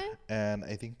fun. Okay. And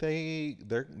I think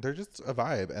they're just a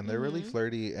vibe, and they're really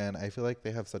flirty, and I feel like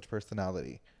they have such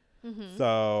personality.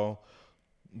 So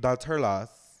that's her loss.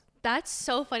 That's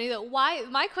so funny though. Why?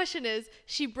 My question is,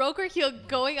 she broke her heel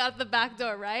going out the back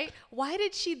door, right? Why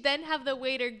did she then have the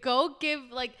waiter go give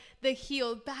like the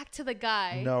heel back to the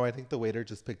guy? No, I think the waiter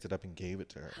just picked it up and gave it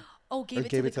to her. Oh, gave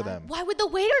gave it to to them. Why would the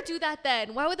waiter do that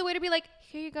then? Why would the waiter be like,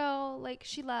 here you go, like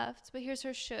she left, but here's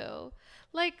her shoe?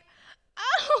 Like,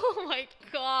 oh my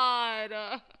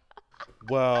God.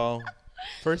 Well,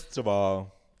 first of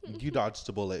all, you dodged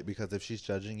a bullet, because if she's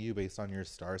judging you based on your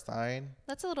star sign,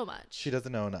 That's a little much. she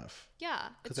doesn't know enough. Yeah.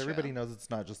 Because everybody knows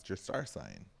it's not just your star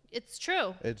sign. It's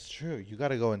true. It's true. You got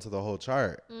to go into the whole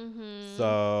chart.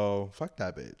 So fuck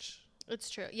that bitch. It's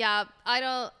true. Yeah.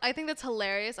 I think that's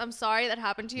hilarious. I'm sorry that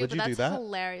happened to you, Would but you do that's that?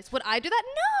 hilarious. Would I do that?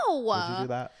 No. Would you do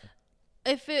that?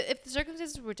 If the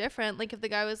circumstances were different, like if the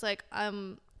guy was like,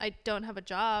 I don't have a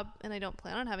job and I don't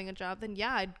plan on having a job, then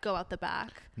yeah, I'd go out the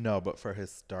back. No, but for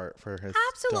his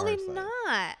Absolutely star sign.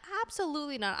 not.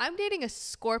 Absolutely not. I'm dating a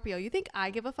Scorpio. You think I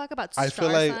give a fuck about star I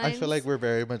signs? feel like we're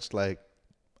very much like,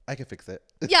 I can fix it.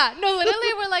 Yeah, no,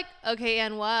 literally we're like, okay,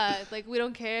 and what? Like, we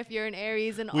don't care if you're an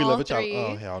Aries and We all love a three.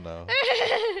 child. Oh, hell no.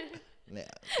 Yeah.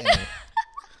 Anyway.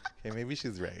 Okay, maybe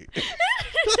she's right.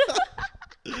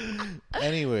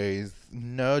 Anyways,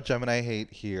 no Gemini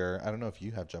hate here. I don't know if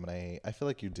you have Gemini hate. I feel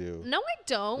like you do. No, I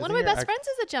don't. One Isn't of my your best friends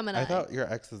is a Gemini. I thought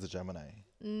your ex is a Gemini.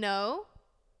 No.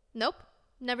 Nope.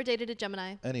 Never dated a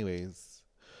Gemini. Anyways,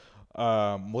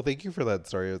 well, thank you for that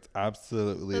story. It's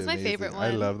absolutely That's my amazing. favorite I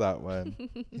one. love that one.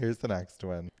 Here's the next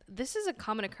one. This is a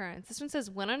common occurrence. This one says,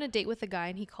 went on a date with a guy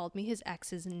and he called me his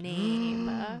ex's name.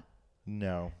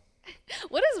 No.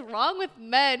 What is wrong with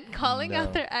men calling out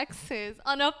No. their exes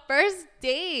on a first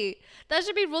date? That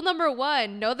should be rule number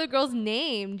 1. Know the girl's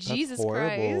name. That's Jesus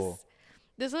horrible. Christ.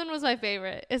 This one was my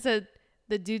favorite. It said,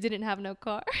 the dude didn't have no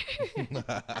car.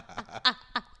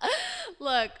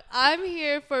 Look, I'm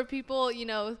here for people,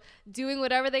 doing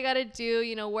whatever they got to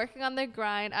do, working on their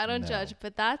grind. I don't No. judge,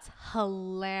 but that's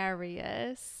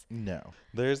hilarious. No.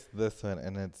 There's this one,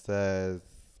 and it says,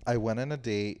 I went on a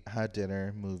date, had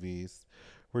dinner, movies.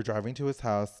 We're driving to his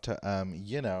house to,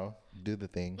 do the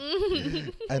thing.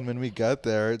 And when we got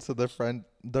there, so the front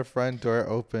door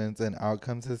opens, and out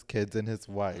comes his kids and his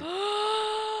wife,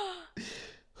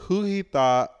 who he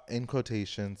thought, in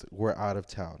quotations, were out of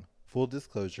town. Full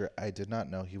disclosure, I did not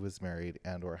know he was married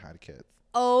and or had kids.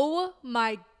 Oh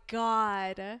my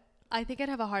God. I think I'd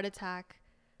have a heart attack.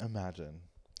 Imagine.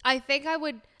 I think I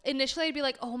would initially I'd be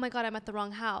like, oh my God, I'm at the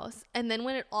wrong house. And then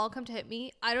when it all come to hit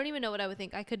me, I don't even know what I would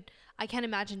think. I can't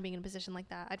imagine being in a position like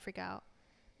that. I'd freak out.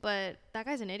 But that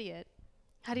guy's an idiot.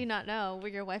 How do you not know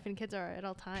where your wife and kids are at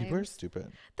all times? People are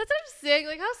stupid. That's what I'm saying.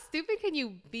 Like, how stupid can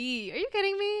you be? Are you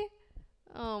kidding me?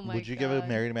 Oh my God. Would you give a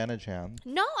married man a chance?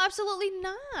 No, absolutely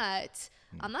not.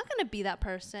 I'm not going to be that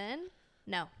person.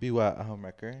 No. Be what? A home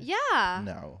wrecker? Yeah.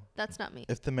 No. That's not me.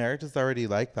 If the marriage is already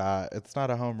like that, it's not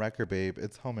a home wrecker, babe.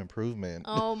 It's home improvement.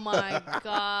 Oh my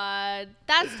God.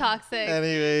 That's toxic.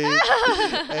 Anyways,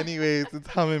 it's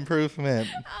home improvement.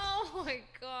 Oh my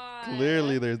God.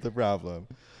 Clearly, there's a problem.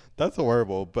 That's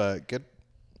horrible, but good.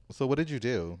 So what did you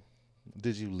do?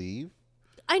 Did you leave?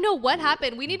 I know what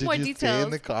happened. We need more Did you details. stay in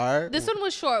the car? This one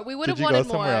was short. We would Did have you wanted go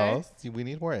somewhere more. else? We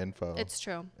need more info. It's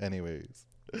true. Anyways,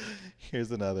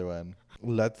 here's another one.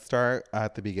 Let's start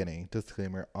at the beginning.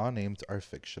 Disclaimer, all names are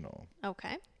fictional.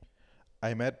 Okay.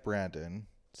 I met Brandon,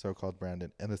 so-called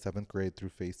Brandon, in the 7th grade through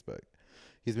Facebook.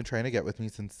 He's been trying to get with me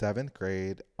since 7th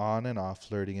grade, on and off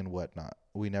flirting and whatnot.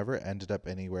 We never ended up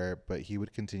anywhere, but he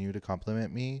would continue to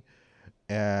compliment me,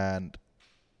 and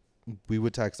we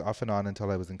would text off and on until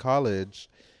I was in college.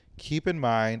 Keep in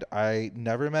mind, I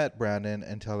never met Brandon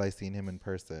until I seen him in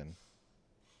person.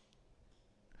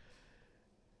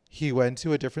 He went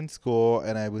to a different school,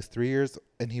 and he was 3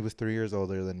 years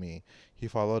older than me. He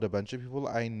followed a bunch of people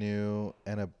I knew,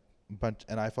 and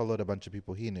I followed a bunch of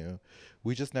people he knew.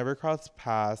 We just never crossed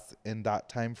paths in that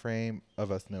time frame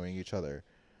of us knowing each other.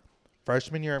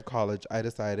 Freshman year of college, I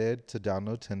decided to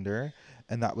download Tinder,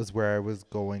 and that was where I was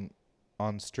going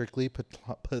on strictly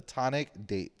platonic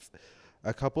dates.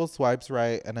 A couple swipes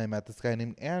right, and I met this guy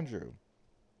named Andrew.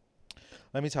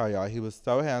 Let me tell y'all, he was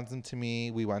so handsome to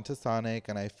me. We went to Sonic,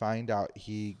 and I find out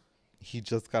he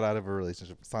just got out of a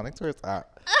relationship. Sonic's where it's at.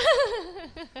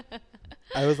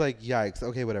 I was like, yikes.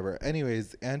 Okay, whatever.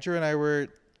 Anyways, Andrew and I were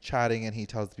chatting, and he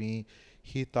tells me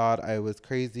he thought I was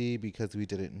crazy because we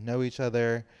didn't know each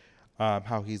other.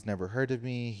 How he's never heard of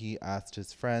me. He asked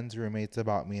his friends, roommates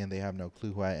about me, and they have no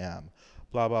clue who I am.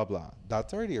 Blah, blah, blah.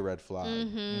 That's already a red flag.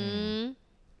 Mm-hmm.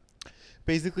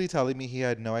 Basically telling me he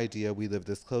had no idea we lived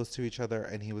this close to each other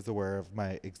and he was aware of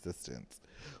my existence.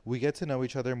 We get to know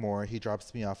each other more. He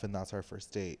drops me off and that's our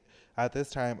first date. At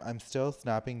this time, I'm still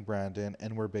snapping Brandon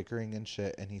and we're bickering and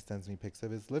shit, and he sends me pics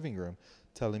of his living room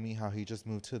telling me how he just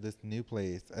moved to this new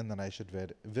place and then I should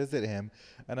visit him.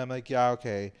 And I'm like, yeah,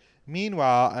 okay.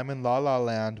 Meanwhile, I'm in La La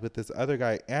Land with this other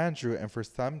guy, Andrew, and for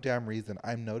some damn reason,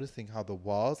 I'm noticing how the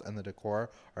walls and the decor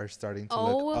are starting to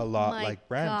look a lot like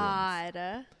Brandon's.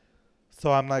 God.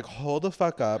 So I'm like, hold the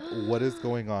fuck up. What is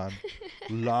going on?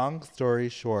 Long story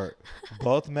short,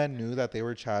 both men knew that they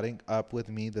were chatting up with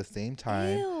me the same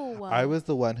time. Ew. I was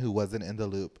the one who wasn't in the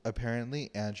loop.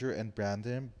 Apparently, Andrew and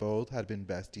Brandon both had been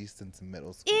besties since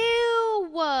middle school. Ew.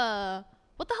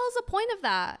 What the hell is the point of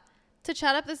that? To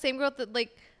chat up the same girl that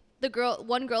like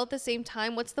one girl at the same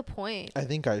time? What's the point? I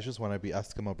think guys just want to be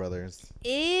Eskimo brothers.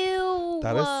 Ew.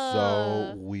 That is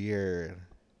so weird.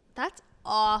 That's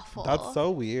awful. That's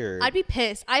so weird. I'd be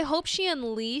pissed. I hope she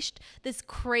unleashed this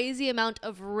crazy amount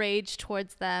of rage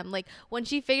towards them. Like when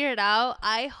she figured it out,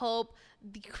 I hope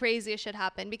the craziest shit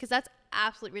happened because that's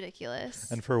absolutely ridiculous.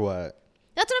 And for what?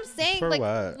 That's what I'm saying. For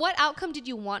like what outcome did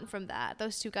you want from that?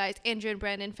 Those two guys, Andrew and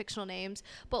Brandon, fictional names.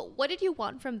 But what did you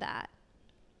want from that?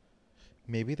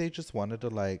 Maybe they just wanted to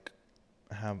like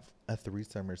have a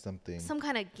threesome or something. Some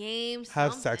kind of game.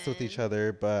 Have sex with each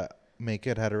other, but make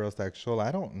it heterosexual.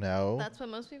 I don't know. That's what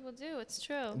most people do. It's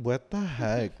true. What the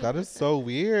heck? That is so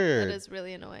weird. That is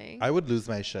really annoying. I would lose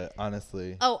my shit,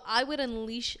 honestly. Oh, I would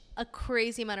unleash a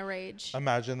crazy amount of rage.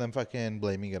 Imagine them fucking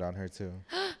blaming it on her too.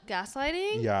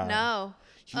 Gaslighting? Yeah. No.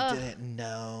 You didn't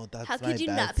know. That's how could you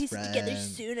not piece it together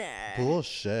sooner?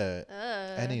 Bullshit.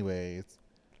 Anyways.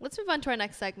 Let's move on to our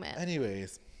next segment.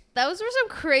 Those were some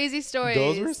crazy stories.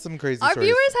 Those were some crazy stories. Our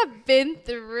viewers have been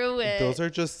through it. Those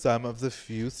are just some of the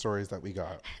few stories that we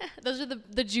got. Those are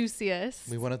the juiciest.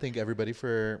 We want to thank everybody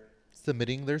for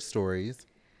submitting their stories.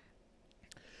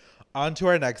 On to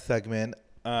our next segment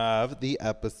of the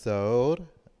episode,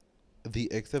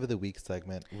 the Icks of the Week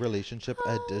segment, Relationship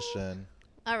Edition.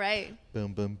 All right.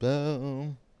 Boom, boom,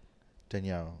 boom.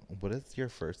 Danielle, what is your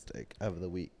first ick of the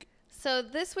week? So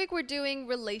this week we're doing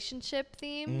relationship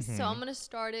themes. So I'm going to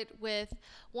start it with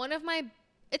one of my,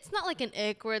 it's not like an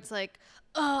ick where it's like,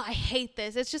 oh, I hate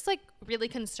this. It's just like really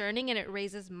concerning and it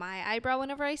raises my eyebrow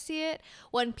whenever I see it.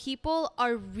 When people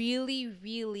are really,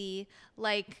 really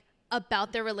like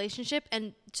about their relationship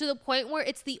and to the point where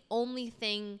it's the only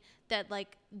thing that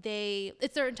like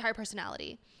it's their entire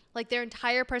personality. Like their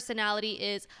entire personality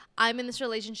is, I'm in this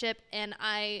relationship and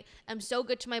I am so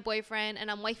good to my boyfriend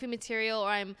and I'm wifey material or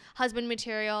I'm husband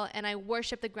material and I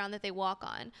worship the ground that they walk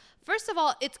on. First of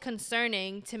all, it's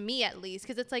concerning to me at least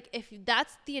because it's like if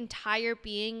that's the entire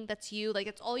being, that's you, like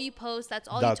that's all you post, that's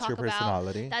all you talk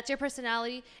about. That's your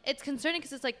personality. It's concerning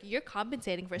because it's like you're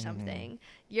compensating for something.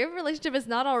 Your relationship is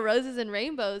not all roses and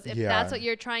rainbows if that's what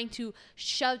you're trying to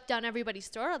shove down everybody's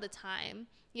throat all the time.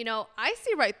 You know, I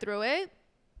see right through it.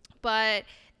 But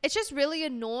it's just really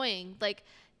annoying, like,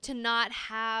 to not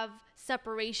have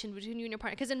separation between you and your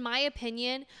partner. Because in my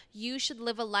opinion, you should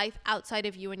live a life outside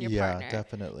of you and your partner. Yeah,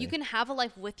 definitely. You can have a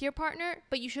life with your partner,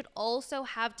 but you should also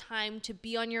have time to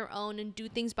be on your own and do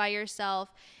things by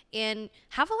yourself and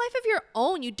have a life of your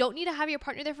own. You don't need to have your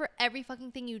partner there for every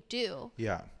fucking thing you do.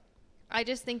 Yeah. I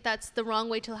just think that's the wrong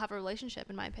way to have a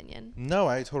relationship, in my opinion. No,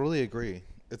 I totally agree.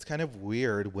 It's kind of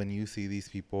weird when you see these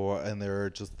people and they're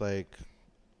just like...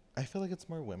 I feel like it's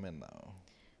more women though.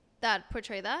 That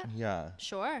portray that? Yeah.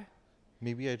 Sure.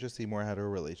 Maybe I just see more hetero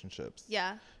relationships.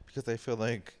 Yeah. Because I feel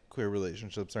like queer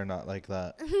relationships are not like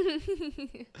that.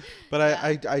 But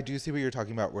yeah. I do see what you're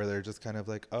talking about where they're just kind of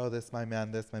like, oh, this my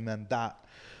man, that.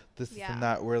 This and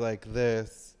that. We're like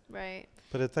this. Right.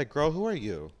 But it's like, girl, who are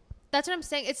you? That's what I'm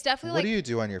saying. It's definitely what do you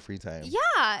do on your free time?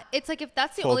 Yeah. It's like if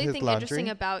that's the only thing laundry? Interesting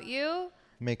about you.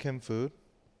 Make him food?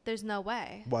 There's no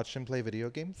way. Watch him play video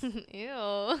games? Ew. You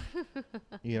know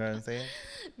what I'm saying?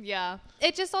 Yeah.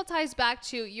 It just all ties back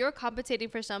to you're compensating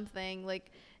for something,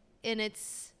 like, and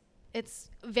it's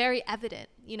very evident.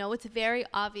 You know, it's very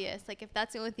obvious. Like, if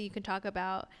that's the only thing you can talk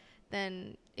about,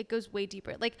 then it goes way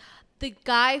deeper. Like, the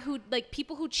guy who, like,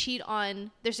 people who cheat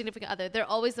on their significant other, they're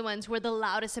always the ones who are the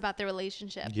loudest about their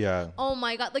relationship. Yeah. Oh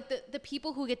my God. Like, the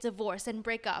people who get divorced and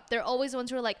break up, they're always the ones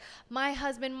who are like, my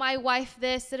husband, my wife,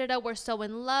 this, da-da-da, we're so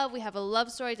in love. We have a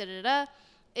love story, da-da-da.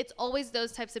 It's always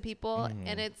those types of people,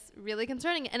 and it's really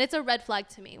concerning. And it's a red flag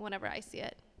to me whenever I see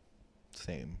it.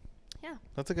 Same. Yeah.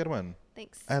 That's a good one.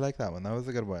 Thanks. I like that one. That was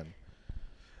a good one.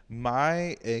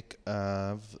 My ick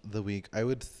of the week, I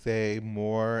would say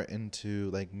more into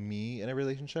like me in a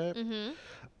relationship.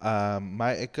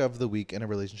 My ick of the week in a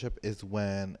relationship is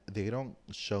when they don't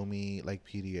show me like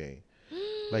PDA,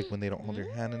 like when they don't hold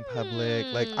your hand in public.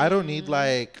 Like I don't need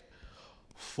like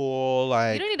full You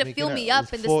like don't need to making fill me a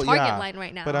up in this full Target yeah. line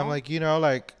right now. But I'm like, you know,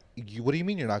 like what do you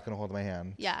mean you're not gonna hold my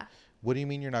hand? Yeah. What do you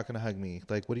mean you're not gonna hug me?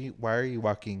 Like why are you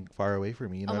walking far away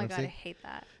from me? You know Oh what my I'm God, I saying? hate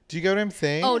that. Do you get what I'm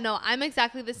saying? Oh no, I'm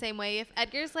exactly the same way. If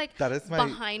Edgar's like That is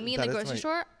behind me in the that is grocery my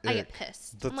store, I get ick.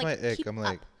 pissed. That's I'm like, my ick. keep I'm up.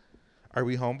 like, are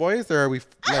we homeboys or are we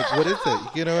like what is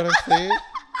it? You know what I'm saying?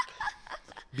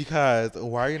 Because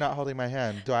why are you not holding my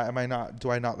hand? Do I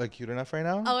not look cute enough right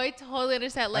now? Oh, I totally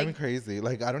understand. Like, I'm crazy.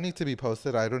 Like I don't need to be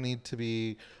posted. I don't need to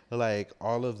be like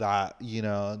all of that, you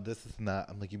know, this is not.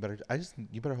 I'm like, you better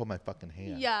hold my fucking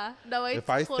hand. yeah, no, I If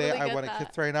I totally say I get want that. a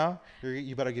kiss right now,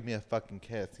 you better give me a fucking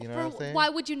kiss. You know what I'm saying? Why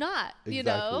would you not? You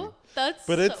know, that's.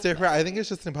 But it's so different. bad. I think it's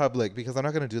just in public because I'm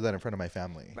not gonna do that in front of my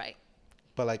family. Right.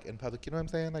 But like in public, you know what I'm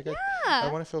saying? Like Yeah. I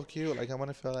want to feel cute. Like I want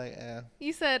to feel like,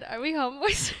 You said, "Are we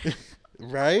homeboys?"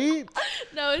 right?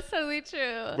 No, it's totally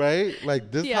true. Right?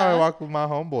 Like this is how I Yeah. walk with my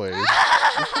homeboys.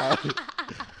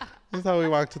 This is how we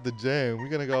walk to the gym. We're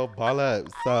gonna go ball up.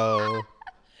 So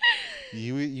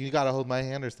you gotta hold my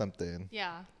hand or something.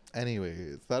 Yeah.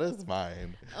 Anyways, that is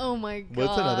mine. Oh my God.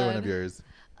 What's another one of yours?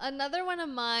 Another one of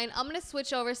mine. I'm gonna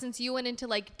switch over since you went into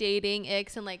like dating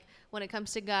icks and like when it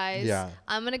comes to guys. Yeah.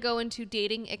 I'm gonna go into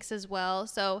dating icks as well.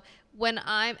 So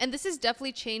and this has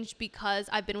definitely changed because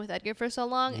I've been with Edgar for so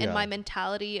long, and Yeah. my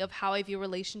mentality of how I view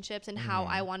relationships and how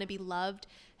I want to be loved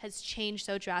has changed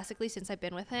so drastically since I've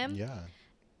been with him. Yeah.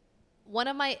 One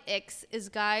of my icks is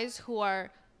guys who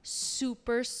are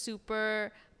super,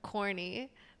 super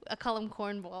corny. I call them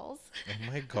cornballs.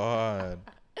 Oh my God.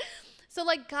 So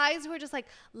like guys who are just like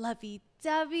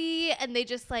lovey-dovey and they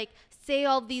just like say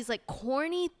all these like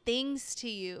corny things to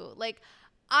you. Like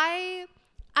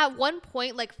at one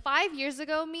point, like 5 years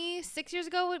ago, 6 years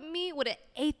ago, me would have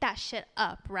ate that shit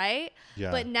up, right?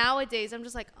 Yeah. But nowadays, I'm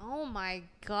just like, oh my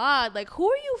God, like who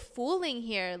are you fooling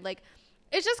here? Like,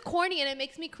 it's just corny and it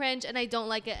makes me cringe and I don't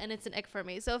like it and it's an ick for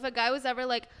me. So if a guy was ever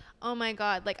like, oh my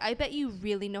God, like I bet you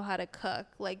really know how to cook.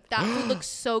 Like that food looks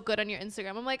so good on your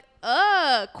Instagram. I'm like,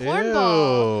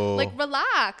 cornball. Ew. Like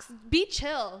relax, be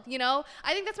chill, you know?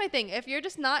 I think that's my thing. If you're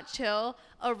just not chill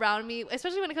around me,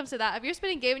 especially when it comes to that, if you're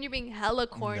spinning game and you're being hella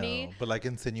corny. No, but like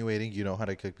insinuating you know how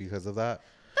to cook because of that.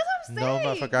 That's what I'm No,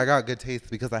 saying. motherfucker, I got good taste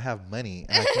because I have money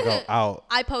and I can go out.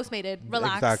 I Postmated.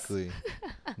 Relax. Exactly.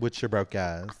 With your broke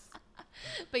ass.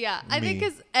 But yeah, I think Me.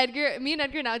 because me and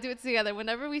Edgar now do it together.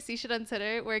 Whenever we see shit on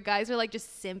Twitter where guys are like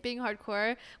just simping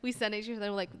hardcore, we send each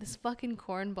other like this fucking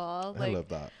cornball. Like, I love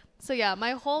that. So yeah,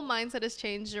 my whole mindset has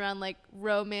changed around like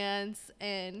romance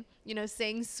and, you know,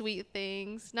 saying sweet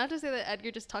things. Not to say that Edgar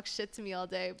just talks shit to me all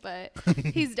day, but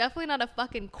he's definitely not a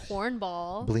fucking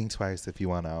cornball. Blink twice if you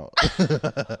want out.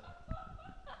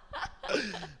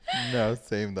 No,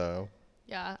 same though.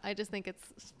 Yeah, I just think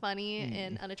it's funny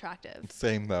and unattractive.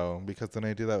 Same though, because when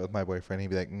I do that with my boyfriend, he'd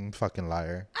be like, fucking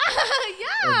liar. Yeah.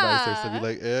 And vice versa, be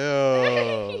like,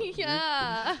 ew.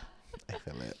 Yeah. I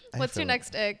feel it. What's your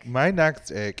next ick? My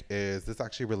next ick is, this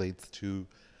actually relates to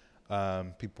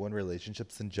people in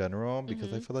relationships in general,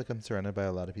 because I feel like I'm surrounded by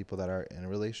a lot of people that are in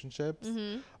relationships.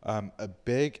 A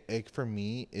big ick for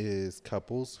me is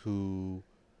couples who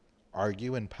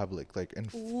argue in public, like in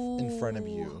front of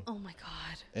you. Oh my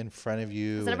God. In front of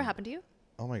you. Has that ever happened to you?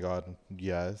 Oh my God,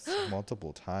 yes,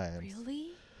 multiple times. Really?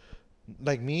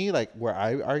 Like me, like where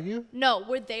I argue? No,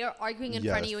 where they are arguing in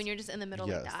front of Yes. you and you're just in the middle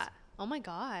like Yes. that. Oh my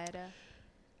God.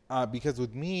 Because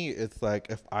with me, it's like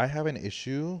if I have an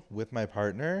issue with my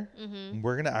partner,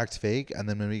 we're gonna act fake, and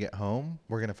then when we get home,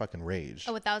 we're gonna fucking rage.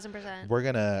 Oh, 1,000%. We're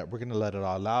gonna let it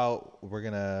all out. We're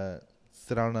gonna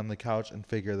sit down on the couch and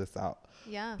figure this out.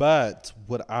 Yeah. But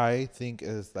what I think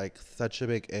is like such a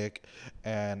big ick,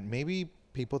 and maybe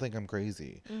people think I'm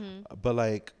crazy, but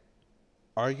like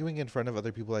arguing in front of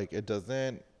other people, like it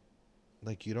doesn't,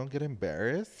 like you don't get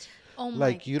embarrassed. Oh my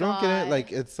Like you don't get it. God.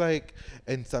 Like it's like,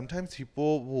 and sometimes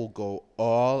people will go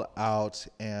all out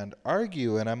and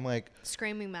argue, and I'm like,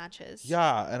 Screaming matches.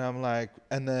 yeah, and I'm like,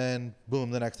 and then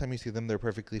boom, the next time you see them, they're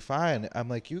perfectly fine. I'm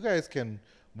like, you guys can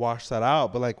wash that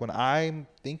out, but like when I'm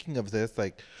thinking of this,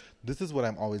 like this is what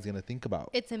I'm always gonna think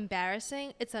about. It's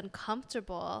embarrassing. It's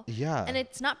uncomfortable. Yeah. And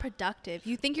it's not productive.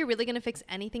 You think you're really going to fix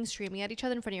anything screaming at each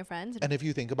other in front of your friends? And if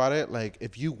you think about it, like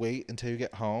if you wait until you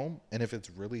get home, and if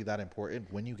it's really that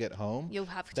important when you get home, You'll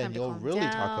have then time to you'll calm really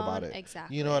talk down. about it.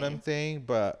 Exactly. You know what I'm saying?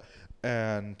 But,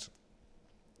 and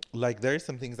like there's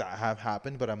some things that have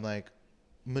happened, but I'm like,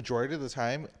 majority of the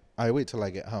time, I wait till I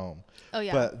get home. Oh,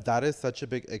 yeah. But that is such a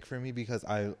big ick for me because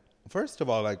first of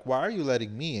all, like, why are you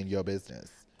letting me in your business?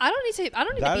 I don't need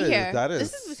to be here. That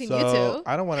This is is between so, you two.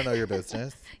 I don't want to know your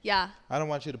business. Yeah. I don't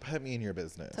want you to put me in your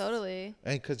business. Totally.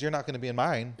 And because you're not going to be in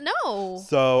mine. No.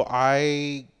 So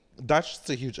that's just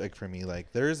a huge ick for me.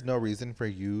 Like, there's no reason for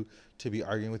you to be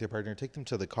arguing with your partner. Take them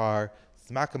to the car,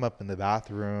 smack them up in the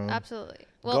bathroom. Absolutely.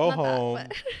 Well, go not home.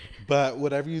 That, but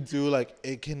whatever you do, like,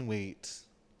 it can wait.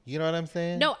 You know what I'm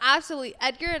saying? No, absolutely.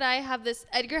 Edgar and I have this.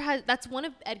 That's one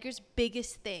of Edgar's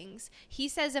biggest things. He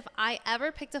says if I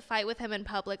ever picked a fight with him in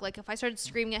public, like if I started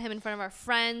screaming at him in front of our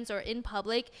friends or in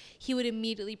public, he would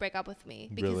immediately break up with me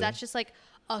because that's just like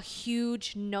a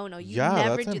huge no-no. You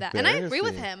never do that. And I agree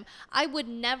with him. I would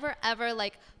never, ever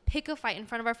like pick a fight in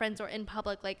front of our friends or in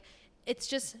public. Like, it's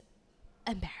just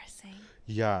embarrassing.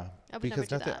 Yeah. I would Because never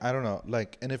do nothing, that. I don't know.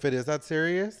 Like, and if it is that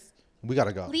serious, we got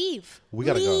to go. Leave. We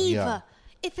got to go. Yeah.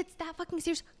 If it's that fucking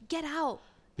serious, get out.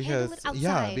 Because, handle it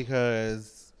outside.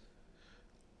 because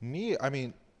I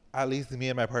mean, at least me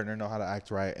and my partner know how to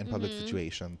act right in public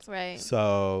situations. Right.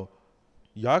 So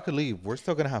y'all could leave. We're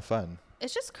still going to have fun.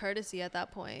 It's just courtesy at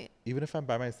that point. Even if I'm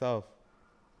by myself,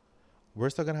 we're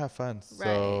still going to have fun.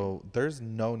 So there's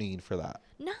no need for that.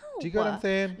 No. Do you get what I'm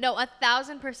saying? No,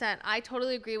 1,000%. I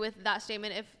totally agree with that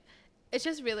statement. If it's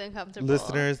just really uncomfortable.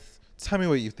 Listeners, tell me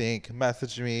what you think.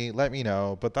 Message me. Let me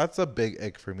know. But that's a big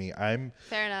ick for me.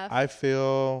 Fair enough. I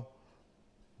feel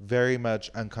very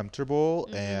much uncomfortable.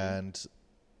 And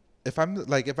if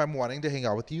I'm wanting to hang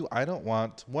out with you, I don't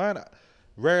want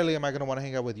rarely am I going to want to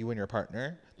hang out with you and your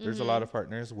partner. There's a lot of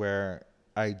partners where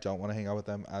I don't want to hang out with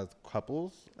them as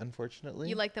couples, unfortunately.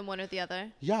 You like them one or the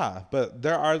other? Yeah, but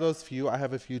there are those few. I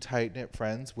have a few tight-knit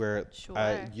friends where, Sure.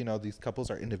 these couples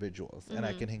are individuals, and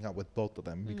I can hang out with both of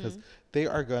them because they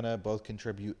are going to both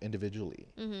contribute individually.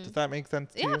 Does that make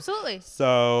sense to you? Yeah, absolutely.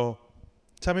 So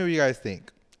tell me what you guys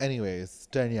think. Anyways,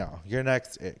 Danielle, your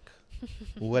next ick.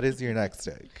 What is your next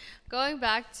ick? Going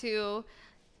back to,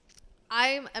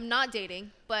 I'm not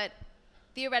dating, but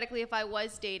theoretically, if I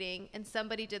was dating and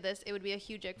somebody did this, it would be a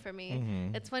huge ick for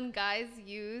me. It's when guys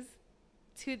use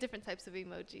two different types of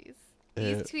emojis.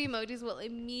 These two emojis will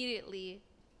immediately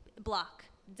block.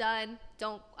 Done.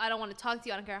 I don't want to talk to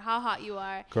you. I don't care how hot you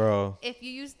are. Girl. If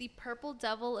you use the purple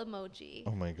devil emoji.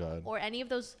 Oh my God. Or any of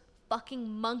those fucking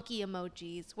monkey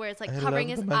emojis where it's like I covering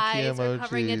love his the monkey eyes or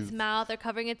covering its emojis. mouth or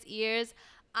covering its ears,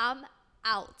 I'm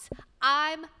out.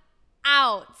 I'm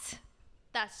out.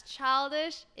 That's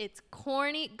childish. It's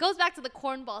corny. Goes back to the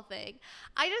cornball thing.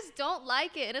 I just don't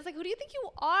like it. And it's like, who do you think you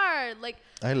are? Like,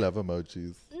 I love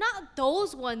emojis. not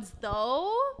those ones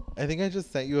though. I think I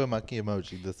just sent you a monkey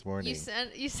emoji this morning.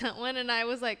 You sent one, and I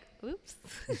was like, oops.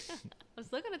 I was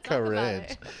still gonna talk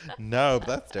about it. No, but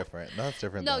that's different. That's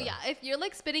different. No, though. yeah. If you're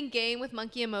like spitting game with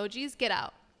monkey emojis, get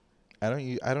out. I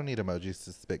don't need emojis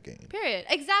to spit game. Period.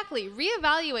 Exactly.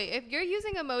 Reevaluate. If you're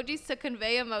using emojis to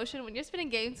convey emotion when you're spitting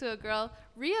game to a girl,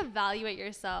 reevaluate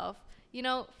yourself.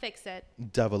 Fix it.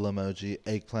 Devil emoji,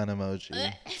 eggplant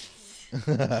emoji.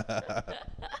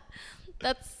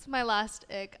 That's my last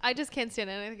ick. I just can't stand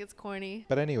it. I think it's corny.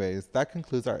 But anyways, that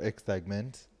concludes our ick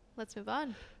segment. Let's move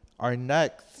on. Our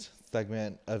next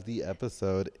segment of the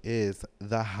episode is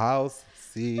the house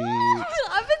seat.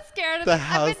 I've been scared of The it.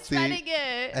 house I've been dreading seat.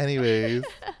 it. Anyways.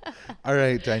 All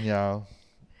right, Danielle.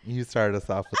 You start us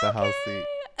off with the house seat.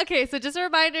 Okay, so just a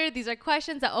reminder, these are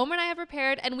questions that Omar and I have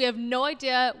prepared, and we have no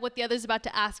idea what the other's about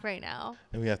to ask right now.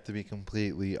 And we have to be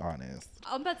completely honest.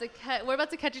 We're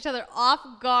about to catch each other off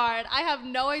guard. I have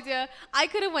no idea. I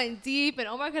could have went deep, and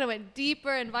Omar could have went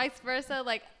deeper, and vice versa.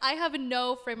 Like, I have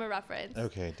no frame of reference.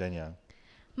 Okay, Danielle.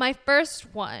 My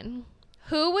first one.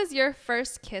 Who was your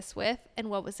first kiss with, and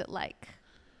what was it like?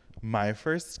 My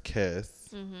first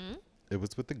kiss, it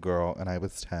was with a girl, and I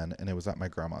was 10, and it was at my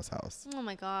grandma's house. Oh,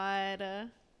 my God.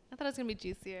 I thought it was going to be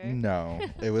juicier. No,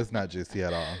 it was not juicy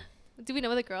at all. Do we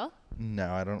know the girl?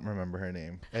 No, I don't remember her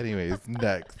name. Anyways,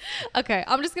 next. Okay,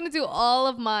 I'm just going to do all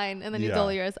of mine, and then you do Yeah.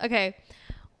 all yours. Okay.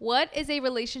 What is a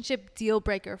relationship deal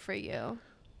breaker for you?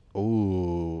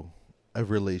 Ooh, a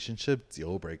relationship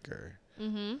deal breaker.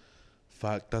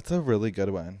 Fuck, that's a really good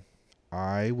one.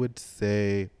 I would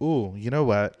say, you know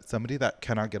what? Somebody that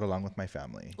cannot get along with my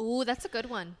family. Ooh, that's a good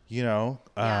one. Yeah.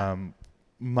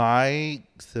 My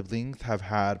siblings have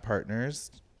had partners.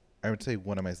 I would say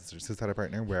one of my sisters has had a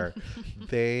partner where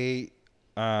their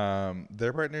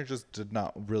partner just did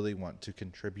not really want to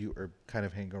contribute or kind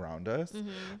of hang around us.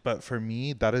 But for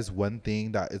me, that is one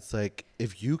thing that it's like,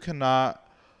 if you cannot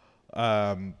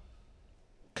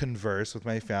converse with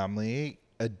my family,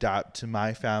 adapt to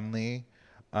my family,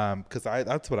 because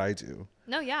that's what I do.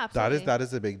 No, yeah, absolutely. That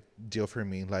is a big deal for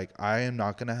me. Like I'm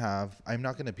not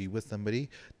gonna be with somebody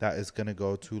that is gonna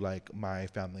go to like my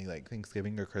family like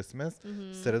Thanksgiving or Christmas,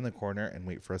 sit in the corner and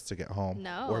wait for us to get home,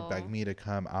 or beg No. me to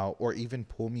come out, or even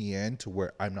pull me in to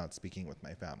where I'm not speaking with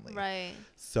my family. Right.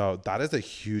 So that is a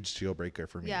huge deal breaker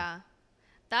for me. Yeah.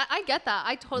 That I get that.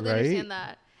 I totally Right? understand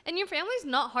that. And your family's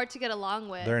not hard to get along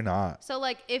with. They're not. So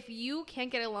like if you can't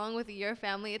get along with your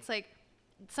family, it's like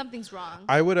something's wrong.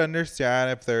 I would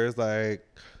understand if there's like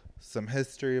some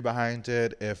history behind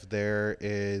it, if there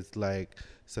is like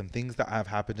some things that have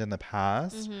happened in the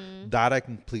past, that I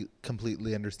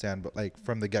completely understand. But like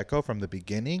from the get-go, from the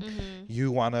beginning,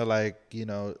 you want to like, you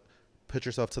know, put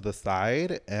yourself to the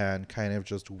side and kind of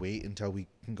just wait until we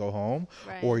can go home,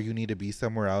 Right. or you need to be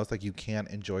somewhere else, like you can't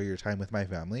enjoy your time with my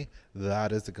family.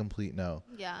 That is a complete no.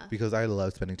 Yeah. Because I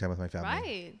love spending time with my family.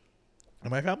 Right. And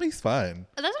my family's fun.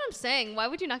 That's what I'm saying. Why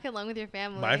would you not get along with your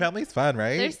family? My family's fun,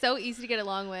 right? They're so easy to get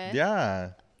along with.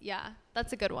 Yeah. Yeah,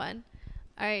 that's a good one.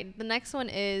 All right, the next one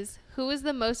is, who is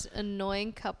the most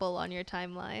annoying couple on your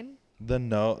timeline? The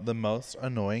most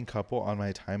annoying couple on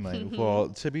my timeline. Well,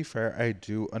 to be fair, I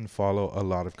do unfollow a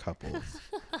lot of couples.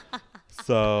 What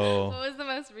So, was the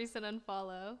most recent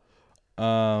unfollow?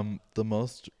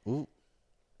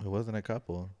 it wasn't a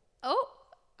couple. Oh.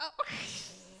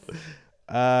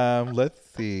 Let's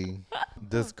see.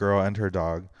 This girl and her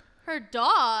dog. Her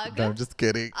dog. No, I'm just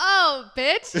kidding. Oh,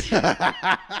 bitch.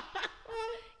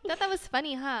 Thought that was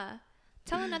funny, huh?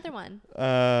 Tell another one.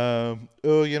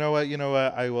 You know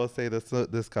what? I will say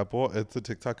this couple. It's a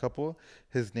TikTok couple.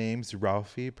 His name's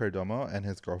Ralphie Perdomo and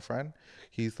his girlfriend.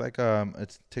 He's like a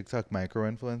TikTok micro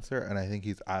influencer, and I think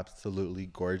he's absolutely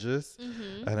gorgeous.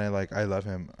 And I love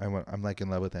him. I'm like in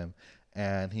love with him.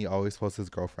 And he always posts his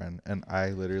girlfriend, and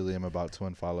I literally am about to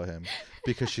unfollow him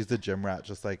because she's a gym rat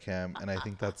just like him, and I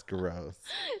think that's gross.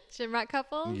 Gym rat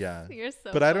couples? Yeah. You're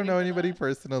so But I don't funny know for anybody that.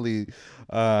 personally.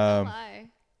 Why?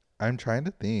 I'm trying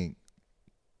to think.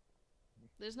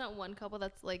 There's not one couple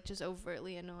that's like just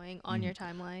overtly annoying on your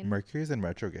timeline. Mercury's in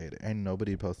retrograde, and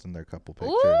nobody posting their couple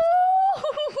pictures.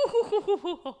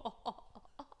 Ooh.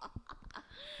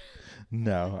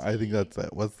 No, I think that's it.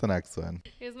 What's the next one?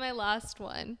 Here's my last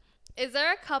one. Is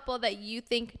there a couple that you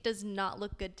think does not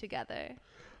look good together?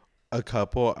 A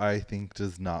couple I think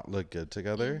does not look good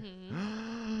together.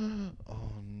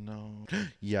 Oh no.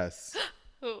 Yes.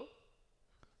 Who?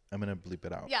 I'm gonna bleep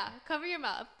it out. Yeah, cover your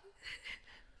mouth.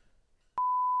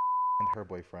 And her Oh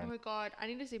boyfriend. my god, I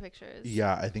need to see pictures.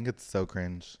 Yeah, I think it's so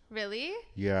cringe. Really?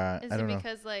 Yeah, Is I it don't know.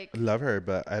 because like, I love her,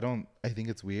 but I think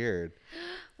it's weird.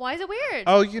 why is it weird?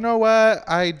 Oh, you know what?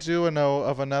 I do know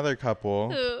of another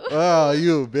couple. Who? Oh,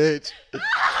 you bitch.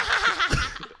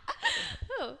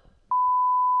 Who?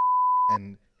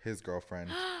 And his girlfriend.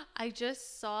 I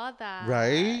just saw that.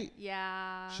 Right?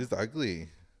 Yeah. She's ugly.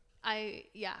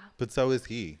 Yeah, But so is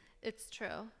he. it's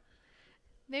true.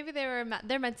 Maybe they're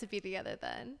meant to be together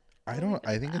then.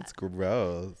 I think it's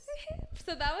gross.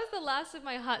 So that was the last of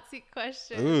my hot seat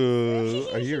questions. Ooh.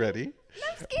 Are you ready?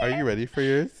 I'm Are scared. you ready for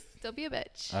yours? Don't be a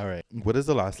bitch. All right. What is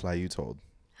the last lie you told?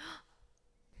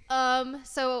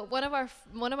 So one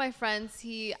of my friends,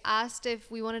 he asked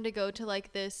if we wanted to go to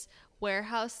like this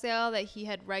warehouse sale that he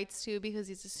had rights to because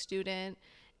he's a student,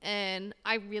 and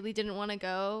I really didn't want to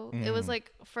go. It was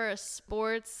like for a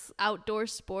outdoor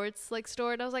sports like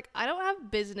store, and I was like, I don't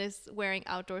have business wearing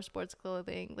outdoor sports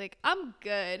clothing. Like, I'm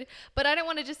good, but I didn't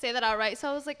want to just say that outright. So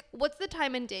I was like, what's the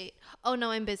time and date? Oh no,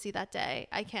 I'm busy that day.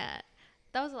 I can't.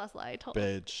 That was the last lie I told.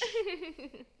 Bitch.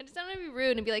 I just don't want to be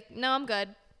rude and be like, no, I'm good.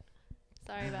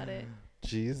 Sorry about it.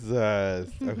 Jesus.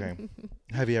 Okay.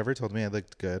 Have you ever told me I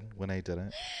looked good when I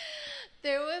didn't?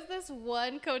 There was this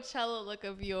one Coachella look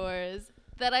of yours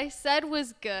that I said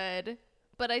was good,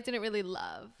 but I didn't really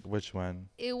love. Which one?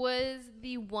 It was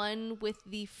the one with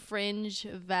the fringe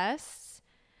vests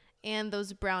and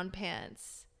those brown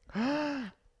pants.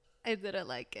 I didn't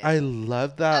like it. I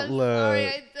love that I'm look. sorry,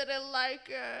 I didn't like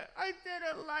it.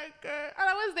 And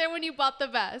I was there when you bought the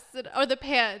vest or the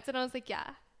pants, and I was like,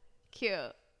 yeah,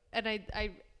 cute. And I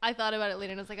thought about it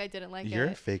later, and I was like, I didn't like You're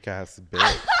a it. fake ass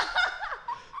bitch.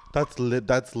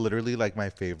 That's literally like my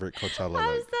favorite Coachella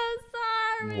I'm look. so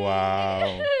sorry.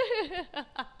 Wow.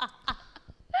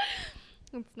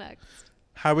 What's next?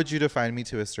 How would you define me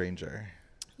to a stranger?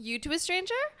 You to a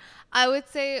stranger? I would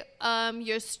say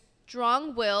you're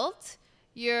strong-willed,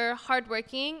 you're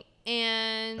hardworking,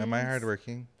 and... Am I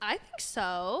hardworking? I think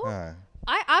so. Ah.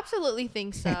 I absolutely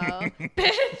think so.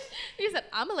 Bitch, you said,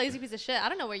 I'm a lazy piece of shit. I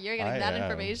don't know where you're getting that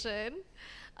information.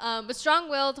 But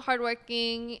strong-willed,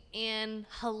 hardworking, and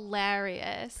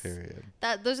hilarious. Period.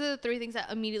 Those are the three things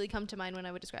that immediately come to mind when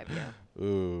I would describe you.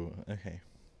 Ooh, okay.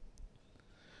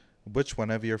 Which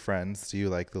one of your friends do you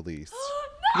like the least?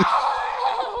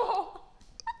 No!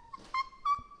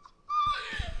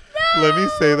 Let me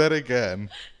say that again.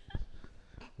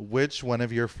 Which one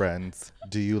of your friends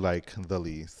do you like the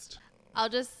least? I'll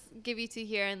just give you two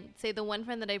here and say the one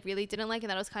friend that I really didn't like and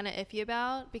that I was kind of iffy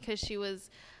about because she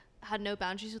had no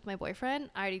boundaries with my boyfriend.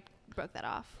 I already broke that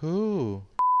off. Who?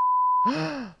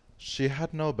 She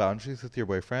had no boundaries with your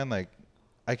boyfriend? Like,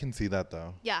 I can see that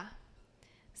though. Yeah.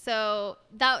 So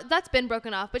that's been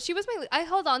broken off. But she was I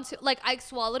held on to, like, I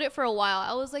swallowed it for a while.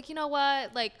 I was like, you know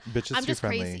what? Like, Bitches I'm be just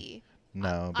friendly. crazy.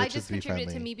 No, I bitches just be contributed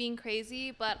friendly. to me being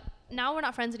crazy, but now we're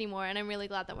not friends anymore, and I'm really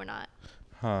glad that we're not.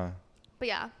 Huh. But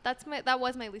yeah, that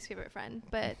was my least favorite friend,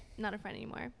 but not a friend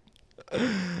anymore.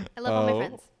 I love all my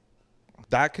friends.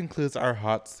 That concludes our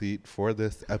hot seat for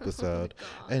this episode.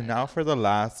 And now for the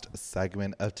last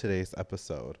segment of today's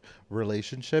episode,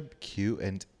 relationship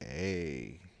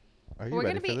Q&A. Are you We're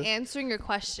ready going to for be this? answering your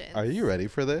questions. Are you ready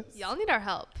for this? Y'all need our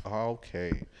help.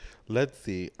 Okay. Let's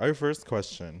see. Our first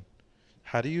question.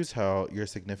 How do you tell your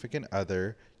significant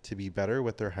other to be better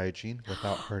with their hygiene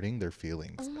without hurting their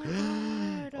feelings? Oh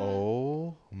my God.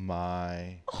 Oh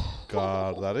my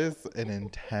God. That is an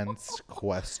intense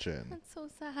question. That's so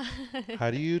sad.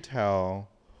 How do you tell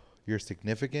your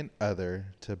significant other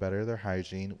to better their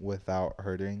hygiene without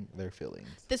hurting their feelings?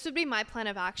 This would be my plan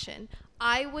of action.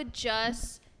 I would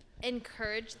just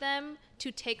encourage them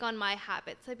to take on my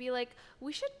habits. I'd be like,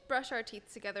 we should brush our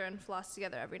teeth together and floss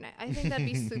together every night. I think that'd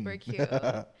be super cute.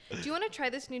 Do you want to try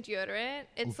this new deodorant?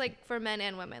 It's like for men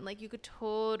and women. Like, you could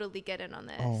totally get in on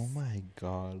this. Oh my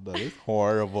God, that is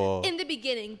horrible. In the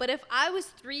beginning, but if I was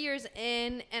 3 years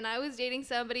in and I was dating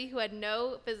somebody who had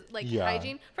no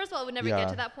hygiene, first of all, it would never get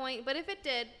to that point. But if it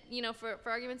did, for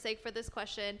argument's sake, for this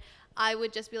question, I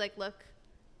would just be like, look,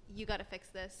 you got to fix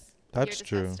this.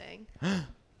 That's You're disgusting.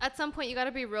 At some point, you got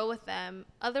to be real with them.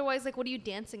 Otherwise, like, what are you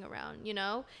dancing around,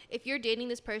 If you're dating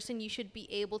this person, you should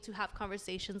be able to have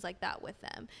conversations like that with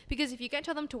them. Because if you can't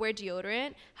tell them to wear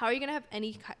deodorant, how are you going to have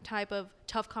any type of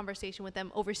tough conversation with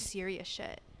them over serious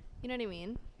shit? You know what I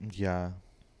mean? Yeah.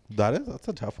 That's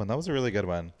a tough one. That was a really good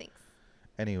one. Thanks.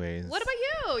 Anyways. What about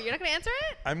you? You're not going to answer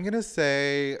it? I'm going to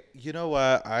say, you know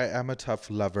what? I am a tough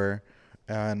lover.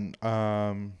 And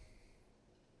I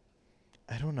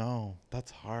don't know.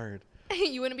 That's hard.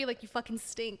 You wouldn't be like, you fucking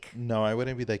stink. No, I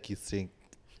wouldn't be like, you stink.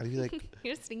 I'd be like,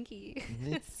 you're stinky.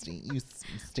 You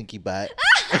stinky butt.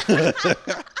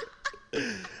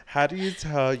 How do you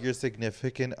tell your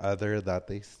significant other that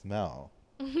they smell?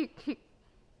 Without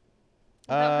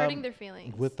hurting their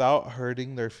feelings. Without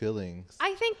hurting their feelings.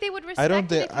 I think they would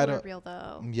respect it if you were real,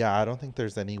 though. Yeah, I don't think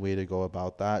there's any way to go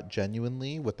about that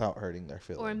genuinely without hurting their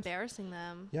feelings. Or embarrassing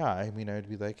them. Yeah, I mean, I'd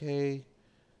be like, hey,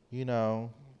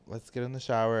 let's get in the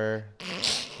shower.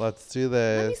 Let's do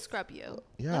this. Let me scrub you.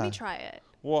 Yeah. Let me try it.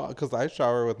 Well, because I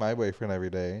shower with my boyfriend every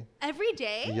day. Every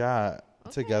day? Yeah,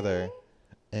 Okay. together.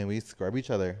 And we scrub each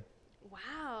other.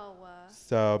 Wow.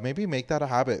 So maybe make that a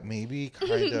habit. Maybe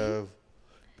kind of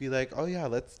be like, oh yeah,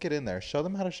 let's get in there. Show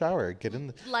them how to shower. Get in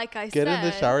the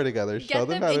shower together. Show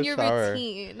them how to shower.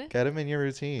 Routine. Get them in your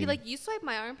routine. Be like, you swipe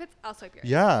my armpits, I'll swipe yours.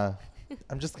 Yeah.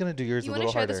 I'm just going to do yours a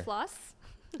little harder. You want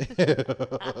to share this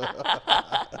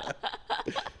floss?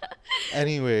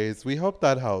 Anyways, we hope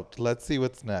that helped. Let's see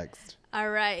what's next. All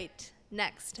right.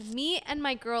 Next, me and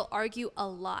my girl argue a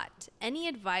lot. Any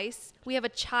advice? We have a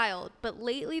child, but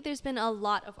lately there's been a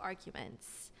lot of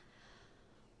arguments.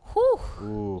 Whew.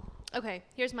 Ooh. Okay,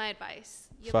 here's my advice.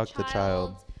 Fuck the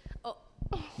child. Oh.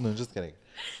 No, just kidding.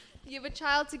 You have a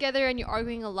child together and you're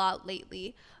arguing a lot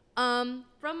lately. From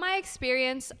my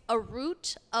experience, a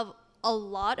root of a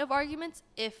lot of arguments,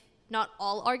 if not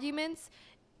all arguments,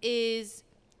 is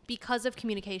because of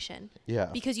communication. Yeah.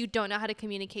 Because you don't know how to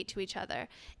communicate to each other.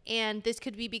 And this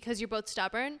could be because you're both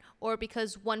stubborn or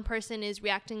because one person is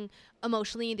reacting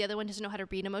emotionally and the other one doesn't know how to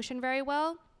read emotion very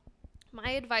well.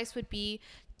 My advice would be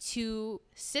to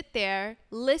sit there,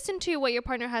 listen to what your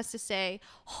partner has to say,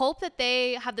 hope that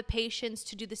they have the patience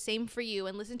to do the same for you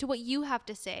and listen to what you have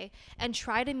to say and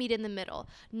try to meet in the middle.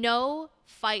 No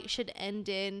fight should end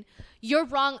in, you're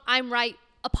wrong, I'm right,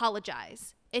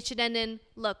 apologize. It should end in,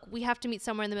 look, we have to meet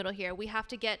somewhere in the middle here. We have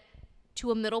to get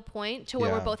to a middle point to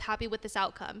where we're both happy with this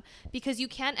outcome. Because you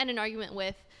can't end an argument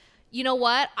with, you know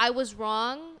what, I was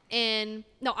wrong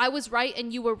I was right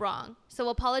and you were wrong. So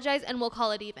apologize and we'll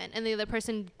call it even. And the other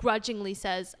person grudgingly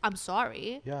says, I'm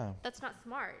sorry. Yeah. That's not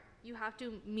smart. You have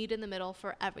to meet in the middle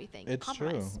for everything. It's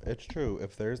Compromise. true. It's true.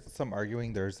 If there's some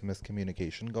arguing, there's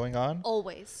miscommunication going on.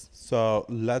 Always. So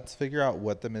let's figure out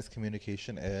what the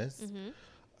miscommunication is.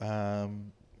 Mm-hmm.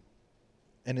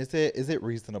 And is it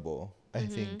reasonable? I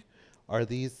think are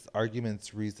these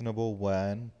arguments reasonable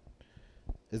when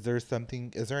is there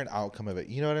an outcome of it?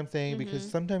 You know what I'm saying? Because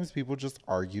sometimes people just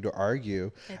argue to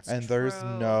argue It's and there's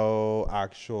true. no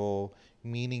actual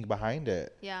meaning behind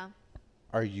it. Yeah.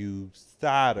 Are you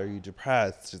sad? Are you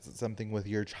depressed? Is it something with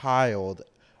your child?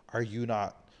 Are you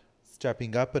not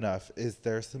stepping up enough? Is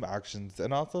there some actions?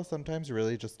 And also sometimes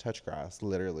really just touch grass,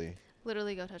 literally.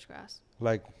 Literally go touch grass.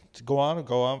 Like to go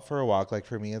on for a walk. Like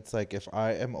for me, it's like if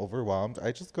I am overwhelmed,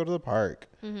 I just go to the park,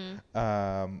 and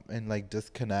like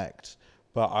disconnect.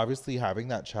 But obviously, having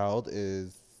that child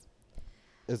is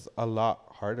a lot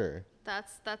harder.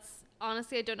 That's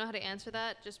honestly, I don't know how to answer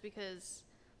that just because.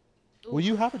 Well,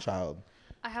 you have a child,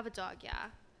 I have a dog, yeah.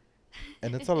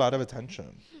 and it's a lot of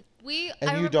attention, I and you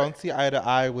remember, don't see eye to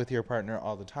eye with your partner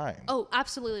all the time. Oh,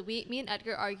 absolutely. Me and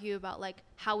Edgar argue about like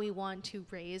how we want to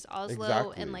raise Oslo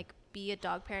Exactly. and like be a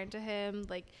dog parent to him.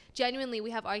 Like genuinely, we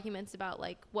have arguments about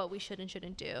like what we should and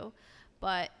shouldn't do,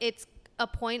 but it's a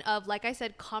point of, like I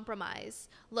said, compromise.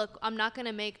 Look, I'm not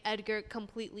gonna make Edgar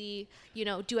completely,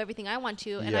 do everything I want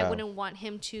to, and I Yeah. wouldn't want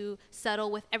him to settle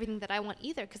with everything that I want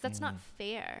either, because that's not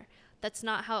fair. That's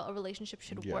not how a relationship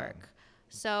should Yeah. work.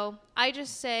 So I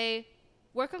just say,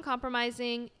 work on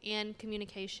compromising and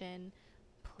communication,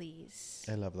 please.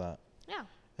 I love that. Yeah,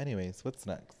 Anyways, what's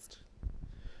next?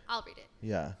 I'll read it.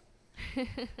 Yeah.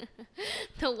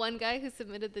 The one guy who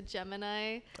submitted the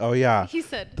Gemini, Oh yeah. he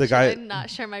said, The should guy- I not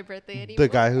share my birthday anymore? The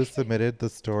guy who submitted the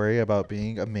story about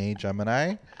being a May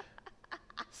Gemini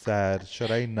said,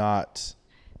 "Should I not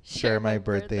share my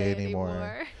birthday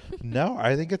anymore?" No,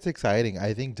 I think it's exciting.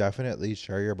 I think definitely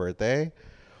share your birthday.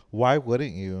 Why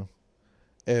wouldn't you?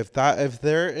 If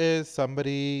there is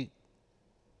somebody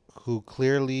who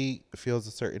clearly feels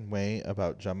a certain way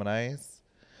about Geminis,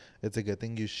 it's a good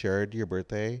thing you shared your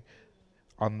birthday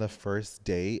on the first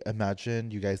date.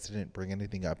 Imagine you guys didn't bring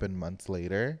anything up in months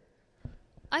later.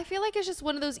 I feel like it's just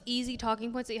one of those easy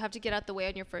talking points that you have to get out the way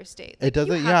on your first date. It Like, you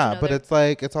doesn't, have to yeah, know but their- it's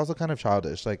like, it's also kind of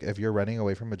childish. Like if you're running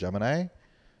away from a Gemini,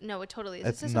 No, it totally is.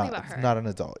 it's It says something not, about it's her. not an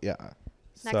adult. Yeah.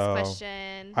 Next So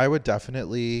question. I would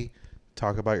definitely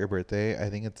talk about your birthday. I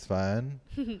think it's fun.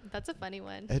 That's a funny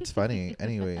one. It's funny.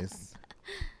 Anyways.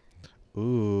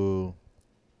 Ooh.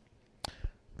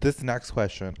 This next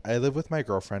question. I live with my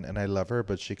girlfriend and I love her,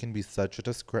 but she can be such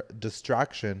a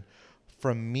distraction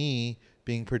from me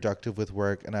being productive with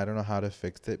work, and I don't know how to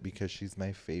fix it because she's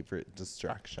my favorite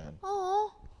distraction.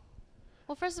 Oh.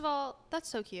 Well, first of all, that's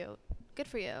so cute. Good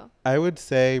for you. I would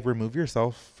say remove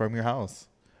yourself from your house.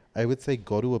 I would say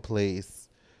go to a place.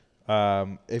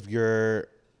 If you're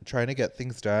trying to get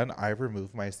things done, I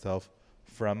remove myself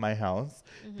from my house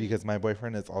because my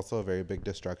boyfriend is also a very big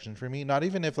distraction for me. Not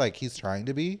even if like he's trying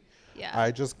to be.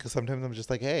 Yeah. Cause sometimes I'm just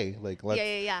like, hey, like let's,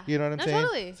 Yeah. you know what I'm No, saying?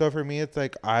 totally. So for me, it's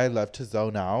like I love to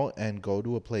zone out and go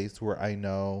to a place where I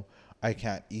know I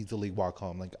can't easily walk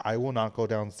home. Like I will not go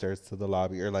downstairs to the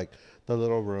lobby or like the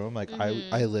little room. Like I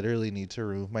literally need to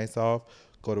remove myself,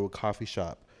 go to a coffee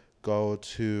shop, go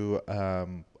to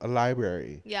a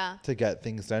library Yeah. to get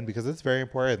things done because it's very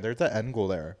important. There's an end goal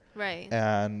there. Right.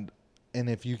 And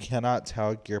if you cannot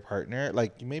tell your partner,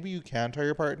 like maybe you can tell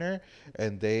your partner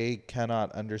and they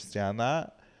cannot understand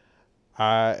that,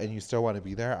 and you still want to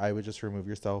be there, I would just remove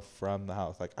yourself from the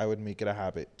house. Like I would make it a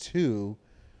habit to,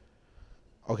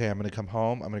 okay, I'm going to come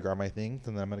home, I'm going to grab my things,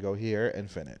 and then I'm going to go here and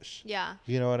finish. Yeah.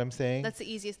 You know what I'm saying? That's the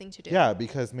easiest thing to do. Yeah,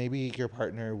 because maybe your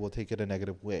partner will take it a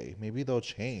negative way. Maybe they'll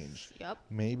change. Yep.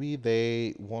 Maybe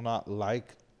they will not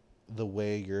like the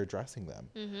way you're addressing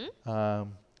them.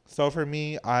 So for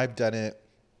me, I've done it,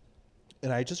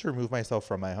 and I just remove myself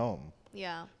from my home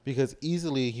Yeah. because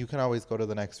easily you can always go to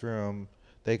the next room.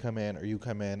 They come in or you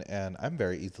come in, and I'm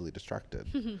very easily distracted.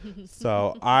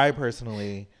 So I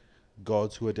personally go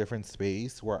to a different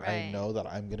space where I Right. know that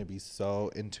I'm going to be so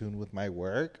in tune with my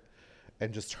work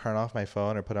and just turn off my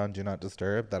phone or put on Do Not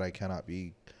Disturb that I cannot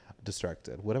be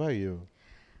distracted. What about you?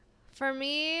 For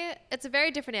me, it's a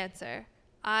very different answer.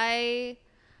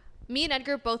 Me and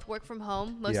Edgar both work from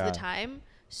home most of Yeah. the time.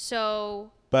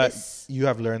 So, But this- you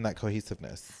have learned that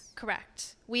cohesiveness.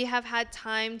 correct. We have had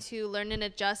time to learn and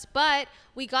adjust, but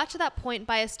we got to that point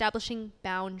by establishing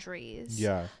boundaries.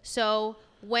 Yeah. So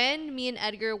when me and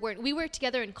Edgar we worked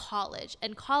together in college,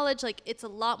 and college, like, it's a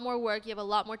lot more work. You have a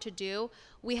lot more to do.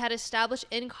 We had established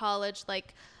in college,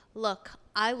 like, look,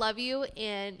 I love you,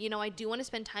 and, I do want to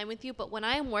spend time with you, but when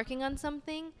I am working on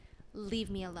something,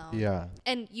 leave me alone. Yeah.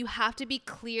 And you have to be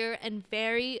clear and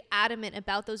very adamant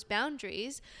about those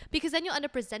boundaries, because then you'll end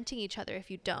up resenting each other if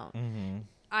you don't.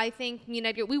 I think me and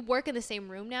Edgar, we work in the same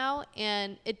room now,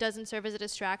 and it doesn't serve as a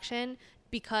distraction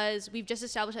because we've just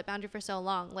established that boundary for so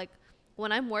long. Like,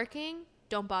 when I'm working,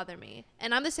 don't bother me.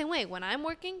 And I'm the same way. When I'm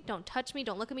working, don't touch me,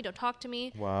 don't look at me, don't talk to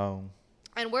me. Wow.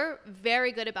 And we're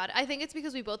very good about it. I think it's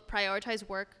because we both prioritize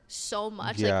work so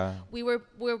much. Yeah. Like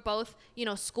we're both, you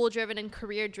know, school driven and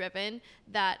career driven,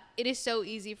 that it is so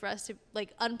easy for us to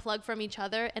like unplug from each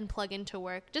other and plug into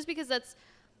work, just because that's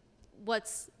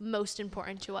what's most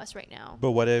important to us right now.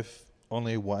 But what if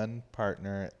only one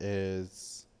partner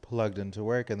is plugged into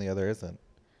work and the other isn't?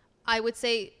 I would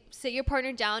say sit your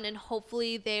partner down, and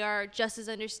hopefully they are just as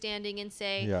understanding and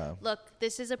say, look,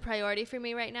 this is a priority for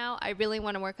me right now. I really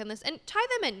want to work on this, and tie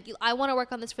them in. I want to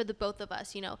work on this for the both of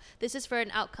us. You know, this is for an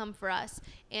outcome for us,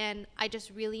 and I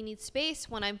just really need space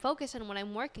when I'm focused and when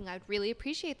I'm working. I'd really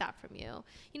appreciate that from you.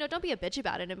 You know, don't be a bitch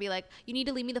about it and be like, you need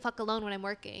to leave me the fuck alone when I'm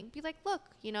working. Be like, look,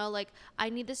 you know, like I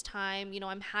need this time. You know,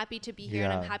 I'm happy to be here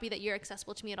and I'm happy that you're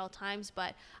accessible to me at all times,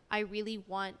 but I really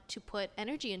want to put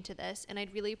energy into this, and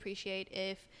I'd really appreciate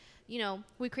if, you know,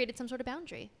 we created some sort of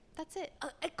boundary. That's it.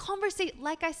 A conversation,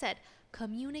 like I said,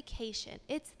 communication.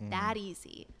 It's that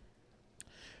easy.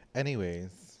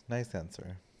 Anyways, nice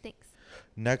answer. Thanks.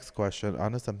 Next question,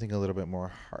 on to something a little bit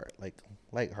more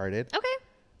lighthearted. Okay.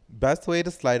 Best way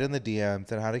to slide in the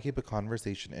DMs and how to keep a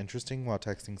conversation interesting while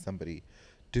texting somebody.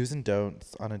 Do's and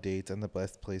don'ts on a date and the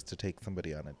best place to take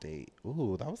somebody on a date.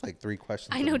 Ooh, that was like 3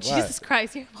 questions. I know, Jesus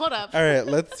Christ. Hold up. All right,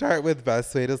 let's start with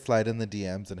best way to slide in the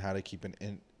DMs and how to keep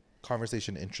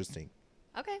conversation interesting.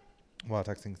 Okay. While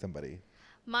texting somebody.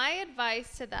 My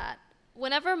advice to that,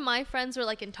 whenever my friends were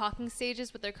like in talking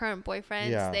stages with their current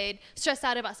boyfriends, they'd stress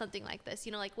out about something like this.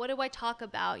 You know, like, what do I talk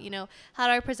about? You know, how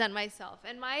do I present myself?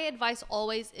 And my advice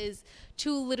always is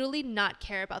to literally not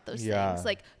care about those things.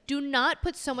 Like, do not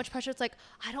put so much pressure. It's like,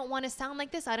 I don't want to sound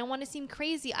like this. I don't want to seem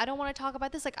crazy. I don't want to talk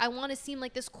about this. Like, I want to seem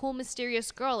like this cool,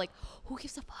 mysterious girl. Like, who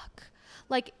gives a fuck?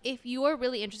 Like, if you are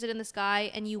really interested in this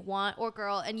guy and you want, or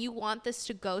girl, and you want this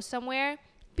to go somewhere,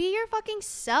 be your fucking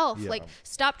self. Like,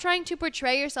 stop trying to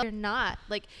portray yourself. You're not.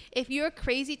 Like, if you're a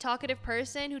crazy talkative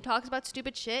person who talks about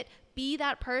stupid shit, be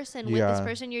that person with this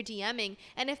person you're DMing.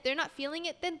 And if they're not feeling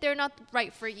it, then they're not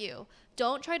right for you.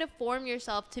 Don't try to form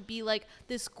yourself to be like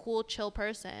this cool, chill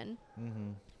person,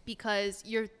 because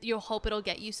you'll hope it'll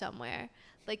get you somewhere.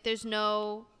 Like, there's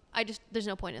no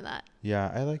point in that.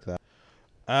 Yeah, I like that.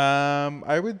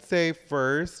 I would say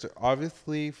first,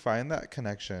 obviously, find that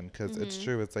connection, because it's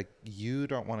true. It's like, you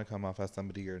don't want to come off as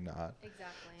somebody you're not. Exactly.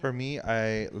 For me,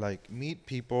 I like meet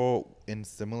people in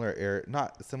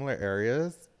not similar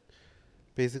areas.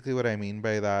 Basically, what I mean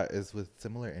by that is with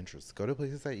similar interests. Go to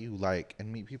places that you like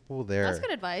and meet people there. That's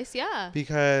good advice. Yeah.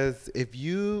 Because if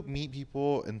you meet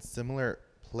people in similar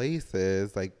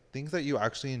places, like things that you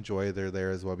actually enjoy, they're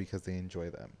there as well because they enjoy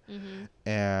them.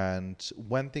 And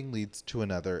one thing leads to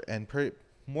another, and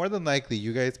more than likely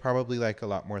you guys probably like a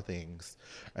lot more things,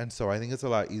 and so I think it's a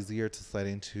lot easier to slide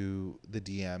into the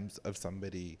DMs of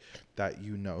somebody that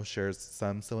you know shares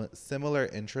some similar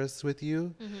interests with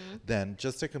you than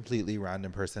just a completely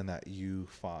random person that you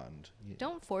fond.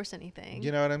 Don't force anything.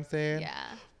 You know what I'm saying? Yeah.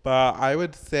 But I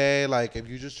would say, like, if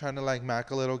you're just trying to, like,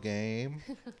 mac a little game,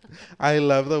 I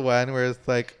love the one where it's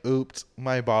like, oops,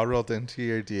 my ball rolled into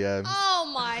your DMs.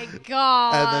 Oh, my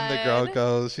God. And then the girl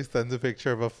goes, she sends a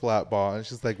picture of a flat ball, and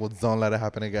she's like, well, don't let it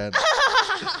happen again.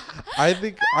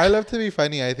 I love to be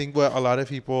funny. I think what a lot of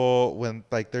people, when,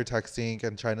 like, they're texting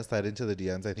and trying to slide into the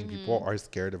DMs, I think people are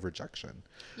scared of rejection.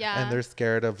 Yeah. And they're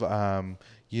scared of,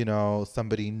 you know,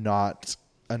 somebody not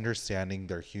understanding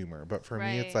their humor. But for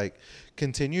me, it's like,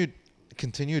 continue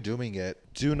doing it.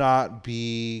 Do not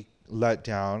be let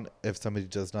down if somebody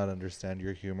does not understand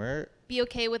your humor. Be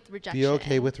okay with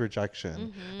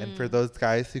rejection. And for those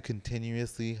guys who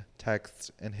continuously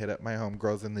text and hit up my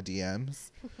homegirls in the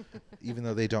DMs, even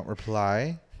though they don't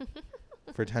reply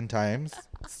for 10 times,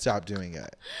 stop doing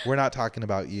it. We're not talking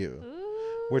about you. Ooh.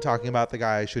 We're talking about the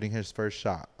guy shooting his first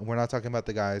shot. We're not talking about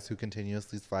the guys who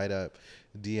continuously slide up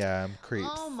DM creeps.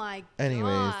 Oh my Anyways,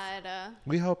 God.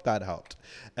 we hope that helped.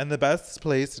 And the best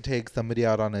place to take somebody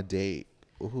out on a date.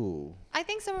 Ooh. I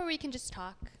think somewhere where you can just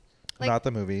talk. Like, not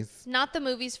the movies. Not the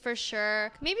movies for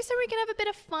sure. Maybe somewhere we can have a bit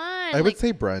of fun. I would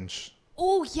say brunch.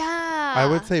 Oh, yeah. I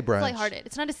would say brunch. It's lighthearted.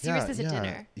 It's not as serious as a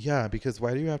dinner. Yeah, because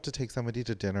why do you have to take somebody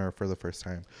to dinner for the first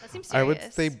time? That seems serious.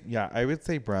 I would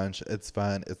say brunch. It's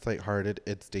fun. It's lighthearted.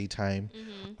 It's daytime.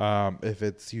 If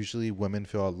it's usually women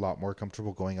feel a lot more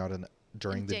comfortable going out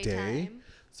during the day.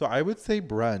 So I would say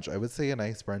brunch. I would say a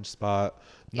nice brunch spot,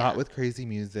 not with crazy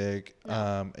music.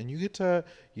 No. And you get to,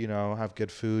 you know, have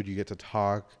good food. You get to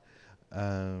talk.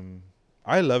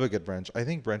 I love a good brunch. I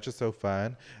think brunch is so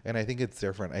fun, and I think it's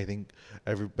different. I think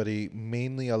everybody,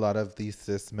 mainly a lot of these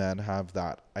cis men, have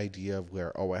that idea of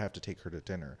where, oh, I have to take her to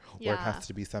dinner, or it Yeah. has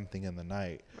to be something in the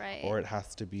night, Right. or it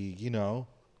has to be, you know,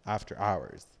 after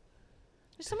hours.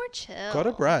 Just somewhere chill. Go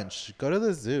to brunch. Go to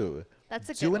the zoo. That's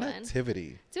a good Do an one.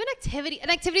 activity. Do an activity. An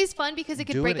activity is fun because it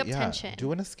could break up tension.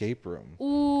 Do an escape room.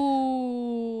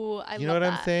 Ooh, I You know love what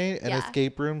that. I'm saying? An Yeah.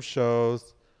 escape room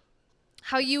shows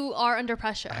How you are under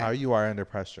pressure. how you are under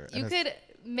pressure. You And could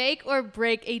make or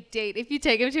break a date if you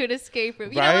take him to an escape room.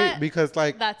 You know right? what? Because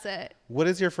like, That's it. what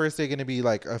is your first day going to be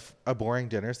like? A boring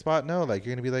dinner spot? No, like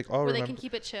you're going to be like, oh, Where remember, they can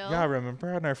keep it chill. yeah,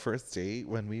 remember on our first date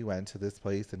when we went to this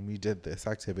place and we did this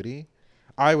activity?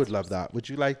 I would love that. Would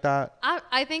you like that?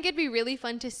 I think it'd be really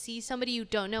fun to see somebody you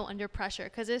don't know under pressure,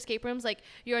 because escape rooms, like,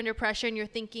 you're under pressure and you're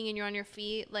thinking and you're on your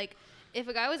feet. Like, if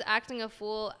a guy was acting a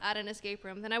fool at an escape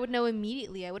room, then I would know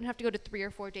immediately. I wouldn't have to go to 3 or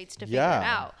 4 dates to figure it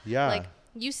out. Yeah. Like,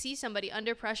 you see somebody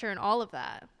under pressure and all of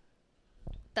that.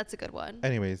 That's a good one.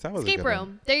 Anyways, that was Escape a good room.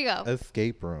 one. There you go.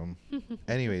 Escape room.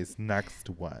 Anyways, next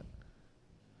one.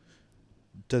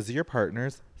 Does your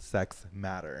partner's sex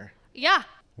matter? Yeah.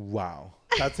 Wow.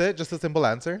 That's it? Just a simple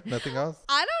answer? Nothing else?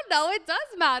 I don't know. It does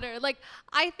matter. Like,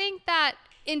 I think that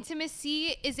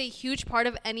intimacy is a huge part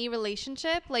of any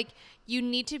relationship. Like, you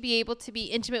need to be able to be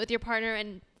intimate with your partner,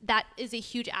 and that is a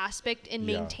huge aspect in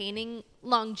Yeah. maintaining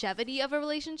longevity of a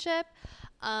relationship.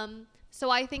 So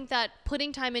I think that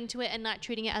putting time into it and not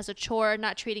treating it as a chore,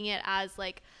 not treating it as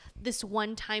like this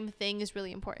one-time thing is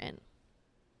really important.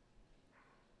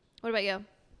 What about you?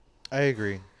 I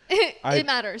agree. It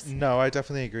matters. No, I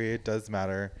definitely agree. It does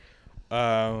matter.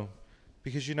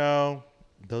 Because, you know,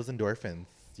 those endorphins.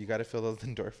 You got to feel those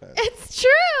endorphins. It's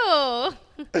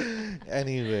true.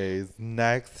 Anyways,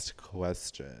 next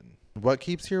question. What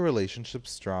keeps your relationship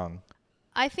strong?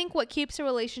 I think what keeps a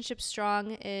relationship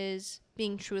strong is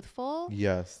being truthful,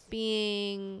 Yes.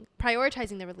 being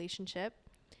prioritizing the relationship,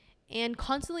 and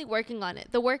constantly working on it.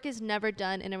 The work is never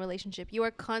done in a relationship. You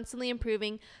are constantly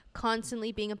improving,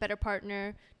 constantly being a better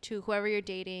partner to whoever you're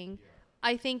dating.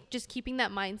 I think just keeping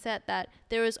that mindset that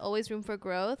there is always room for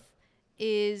growth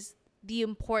is the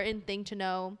important thing to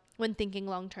know when thinking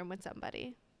long term with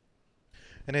somebody.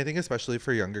 And I think especially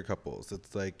for younger couples,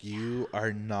 it's like you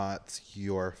are not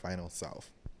your final self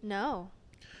No,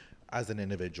 as an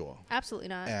individual absolutely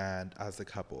not. and as a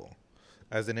couple.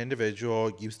 As an individual,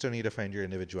 you still need to find your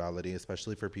individuality,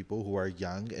 especially for people who are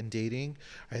young and dating.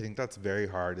 I think that's very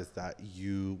hard, is that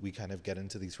we kind of get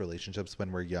into these relationships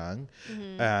when we're young,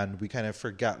 and we kind of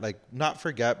forget, like, not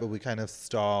forget, but we kind of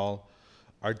stall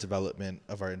our development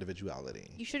of our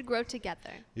individuality. You should grow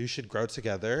together. You should grow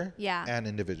together, Yeah. and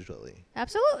individually.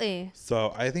 Absolutely.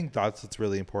 So I think that's what's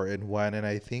really important. One, and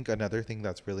I think another thing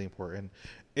that's really important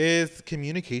is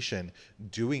communication,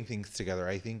 doing things together.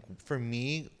 I think for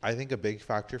me, I think a big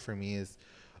factor for me is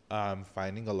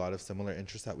finding a lot of similar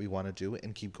interests that we want to do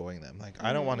and keep going them. Like,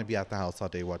 I don't want to be at the house all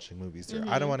day watching movies, or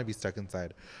I don't want to be stuck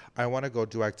inside. I want to go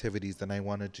do activities, and I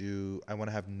want to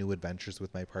have new adventures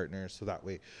with my partner, so that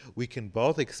way we can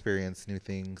both experience new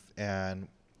things and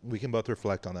we can both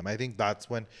reflect on them. I think that's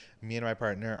when me and my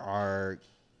partner are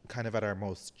kind of at our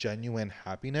most genuine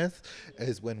happiness,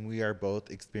 is when we are both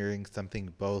experiencing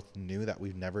something both new that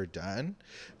we've never done,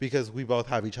 because we both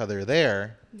have each other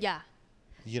there, Yeah.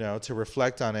 you know, to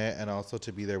reflect on it and also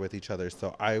to be there with each other.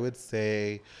 So I would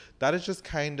say that is just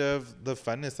kind of the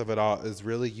funness of it all, is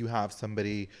really you have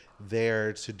somebody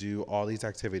there to do all these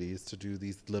activities, to do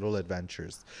these little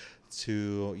adventures,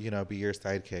 to, you know, be your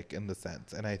sidekick in the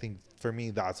sense. And I think for me,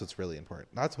 that's what's really important.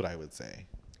 That's what I would say.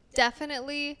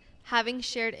 Definitely having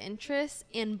shared interests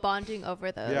and bonding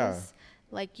over those. Yeah.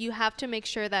 Like, you have to make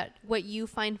sure that what you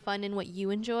find fun and what you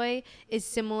enjoy is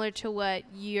similar to what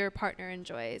your partner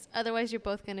enjoys. Otherwise, you're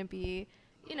both going to be,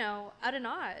 you know, at an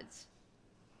odds.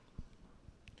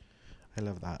 I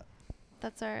love that.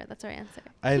 That's our answer.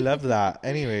 I love that.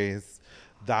 Anyways,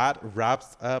 that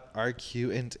wraps up our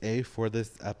Q&A for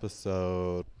this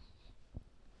episode.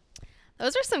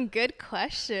 Those are some good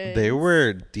questions. They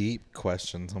were deep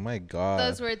questions. Oh my God.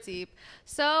 Those were deep.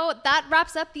 So that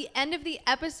wraps up the end of the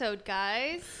episode,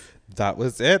 guys. That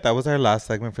was it. That was our last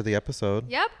segment for the episode.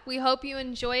 Yep. We hope you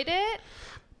enjoyed it.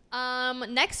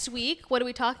 Next week, what are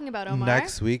we talking about, Omar?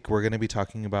 Next week, we're going to be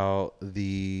talking about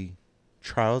the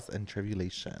trials and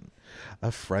tribulation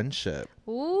of friendship.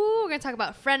 Ooh, we're going to talk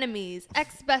about frenemies,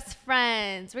 ex-best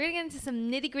friends. We're going to get into some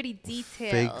nitty-gritty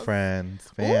details. Fake friends,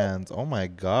 fans. Oh my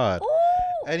God. Ooh.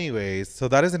 Anyways, so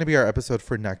that is going to be our episode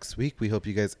for next week. We hope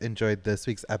you guys enjoyed this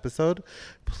week's episode.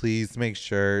 Please make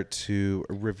sure to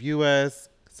review us,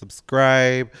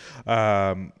 subscribe,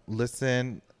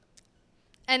 listen.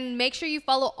 And make sure you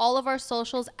follow all of our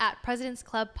socials at President's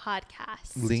Club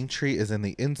Podcast. Linktree is in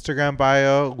the Instagram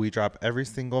bio. We drop every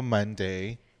single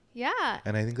Monday. Yeah.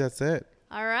 And I think that's it.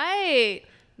 All right.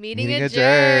 Meeting Meeting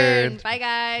adjourned. adjourned. Bye,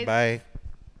 guys. Bye.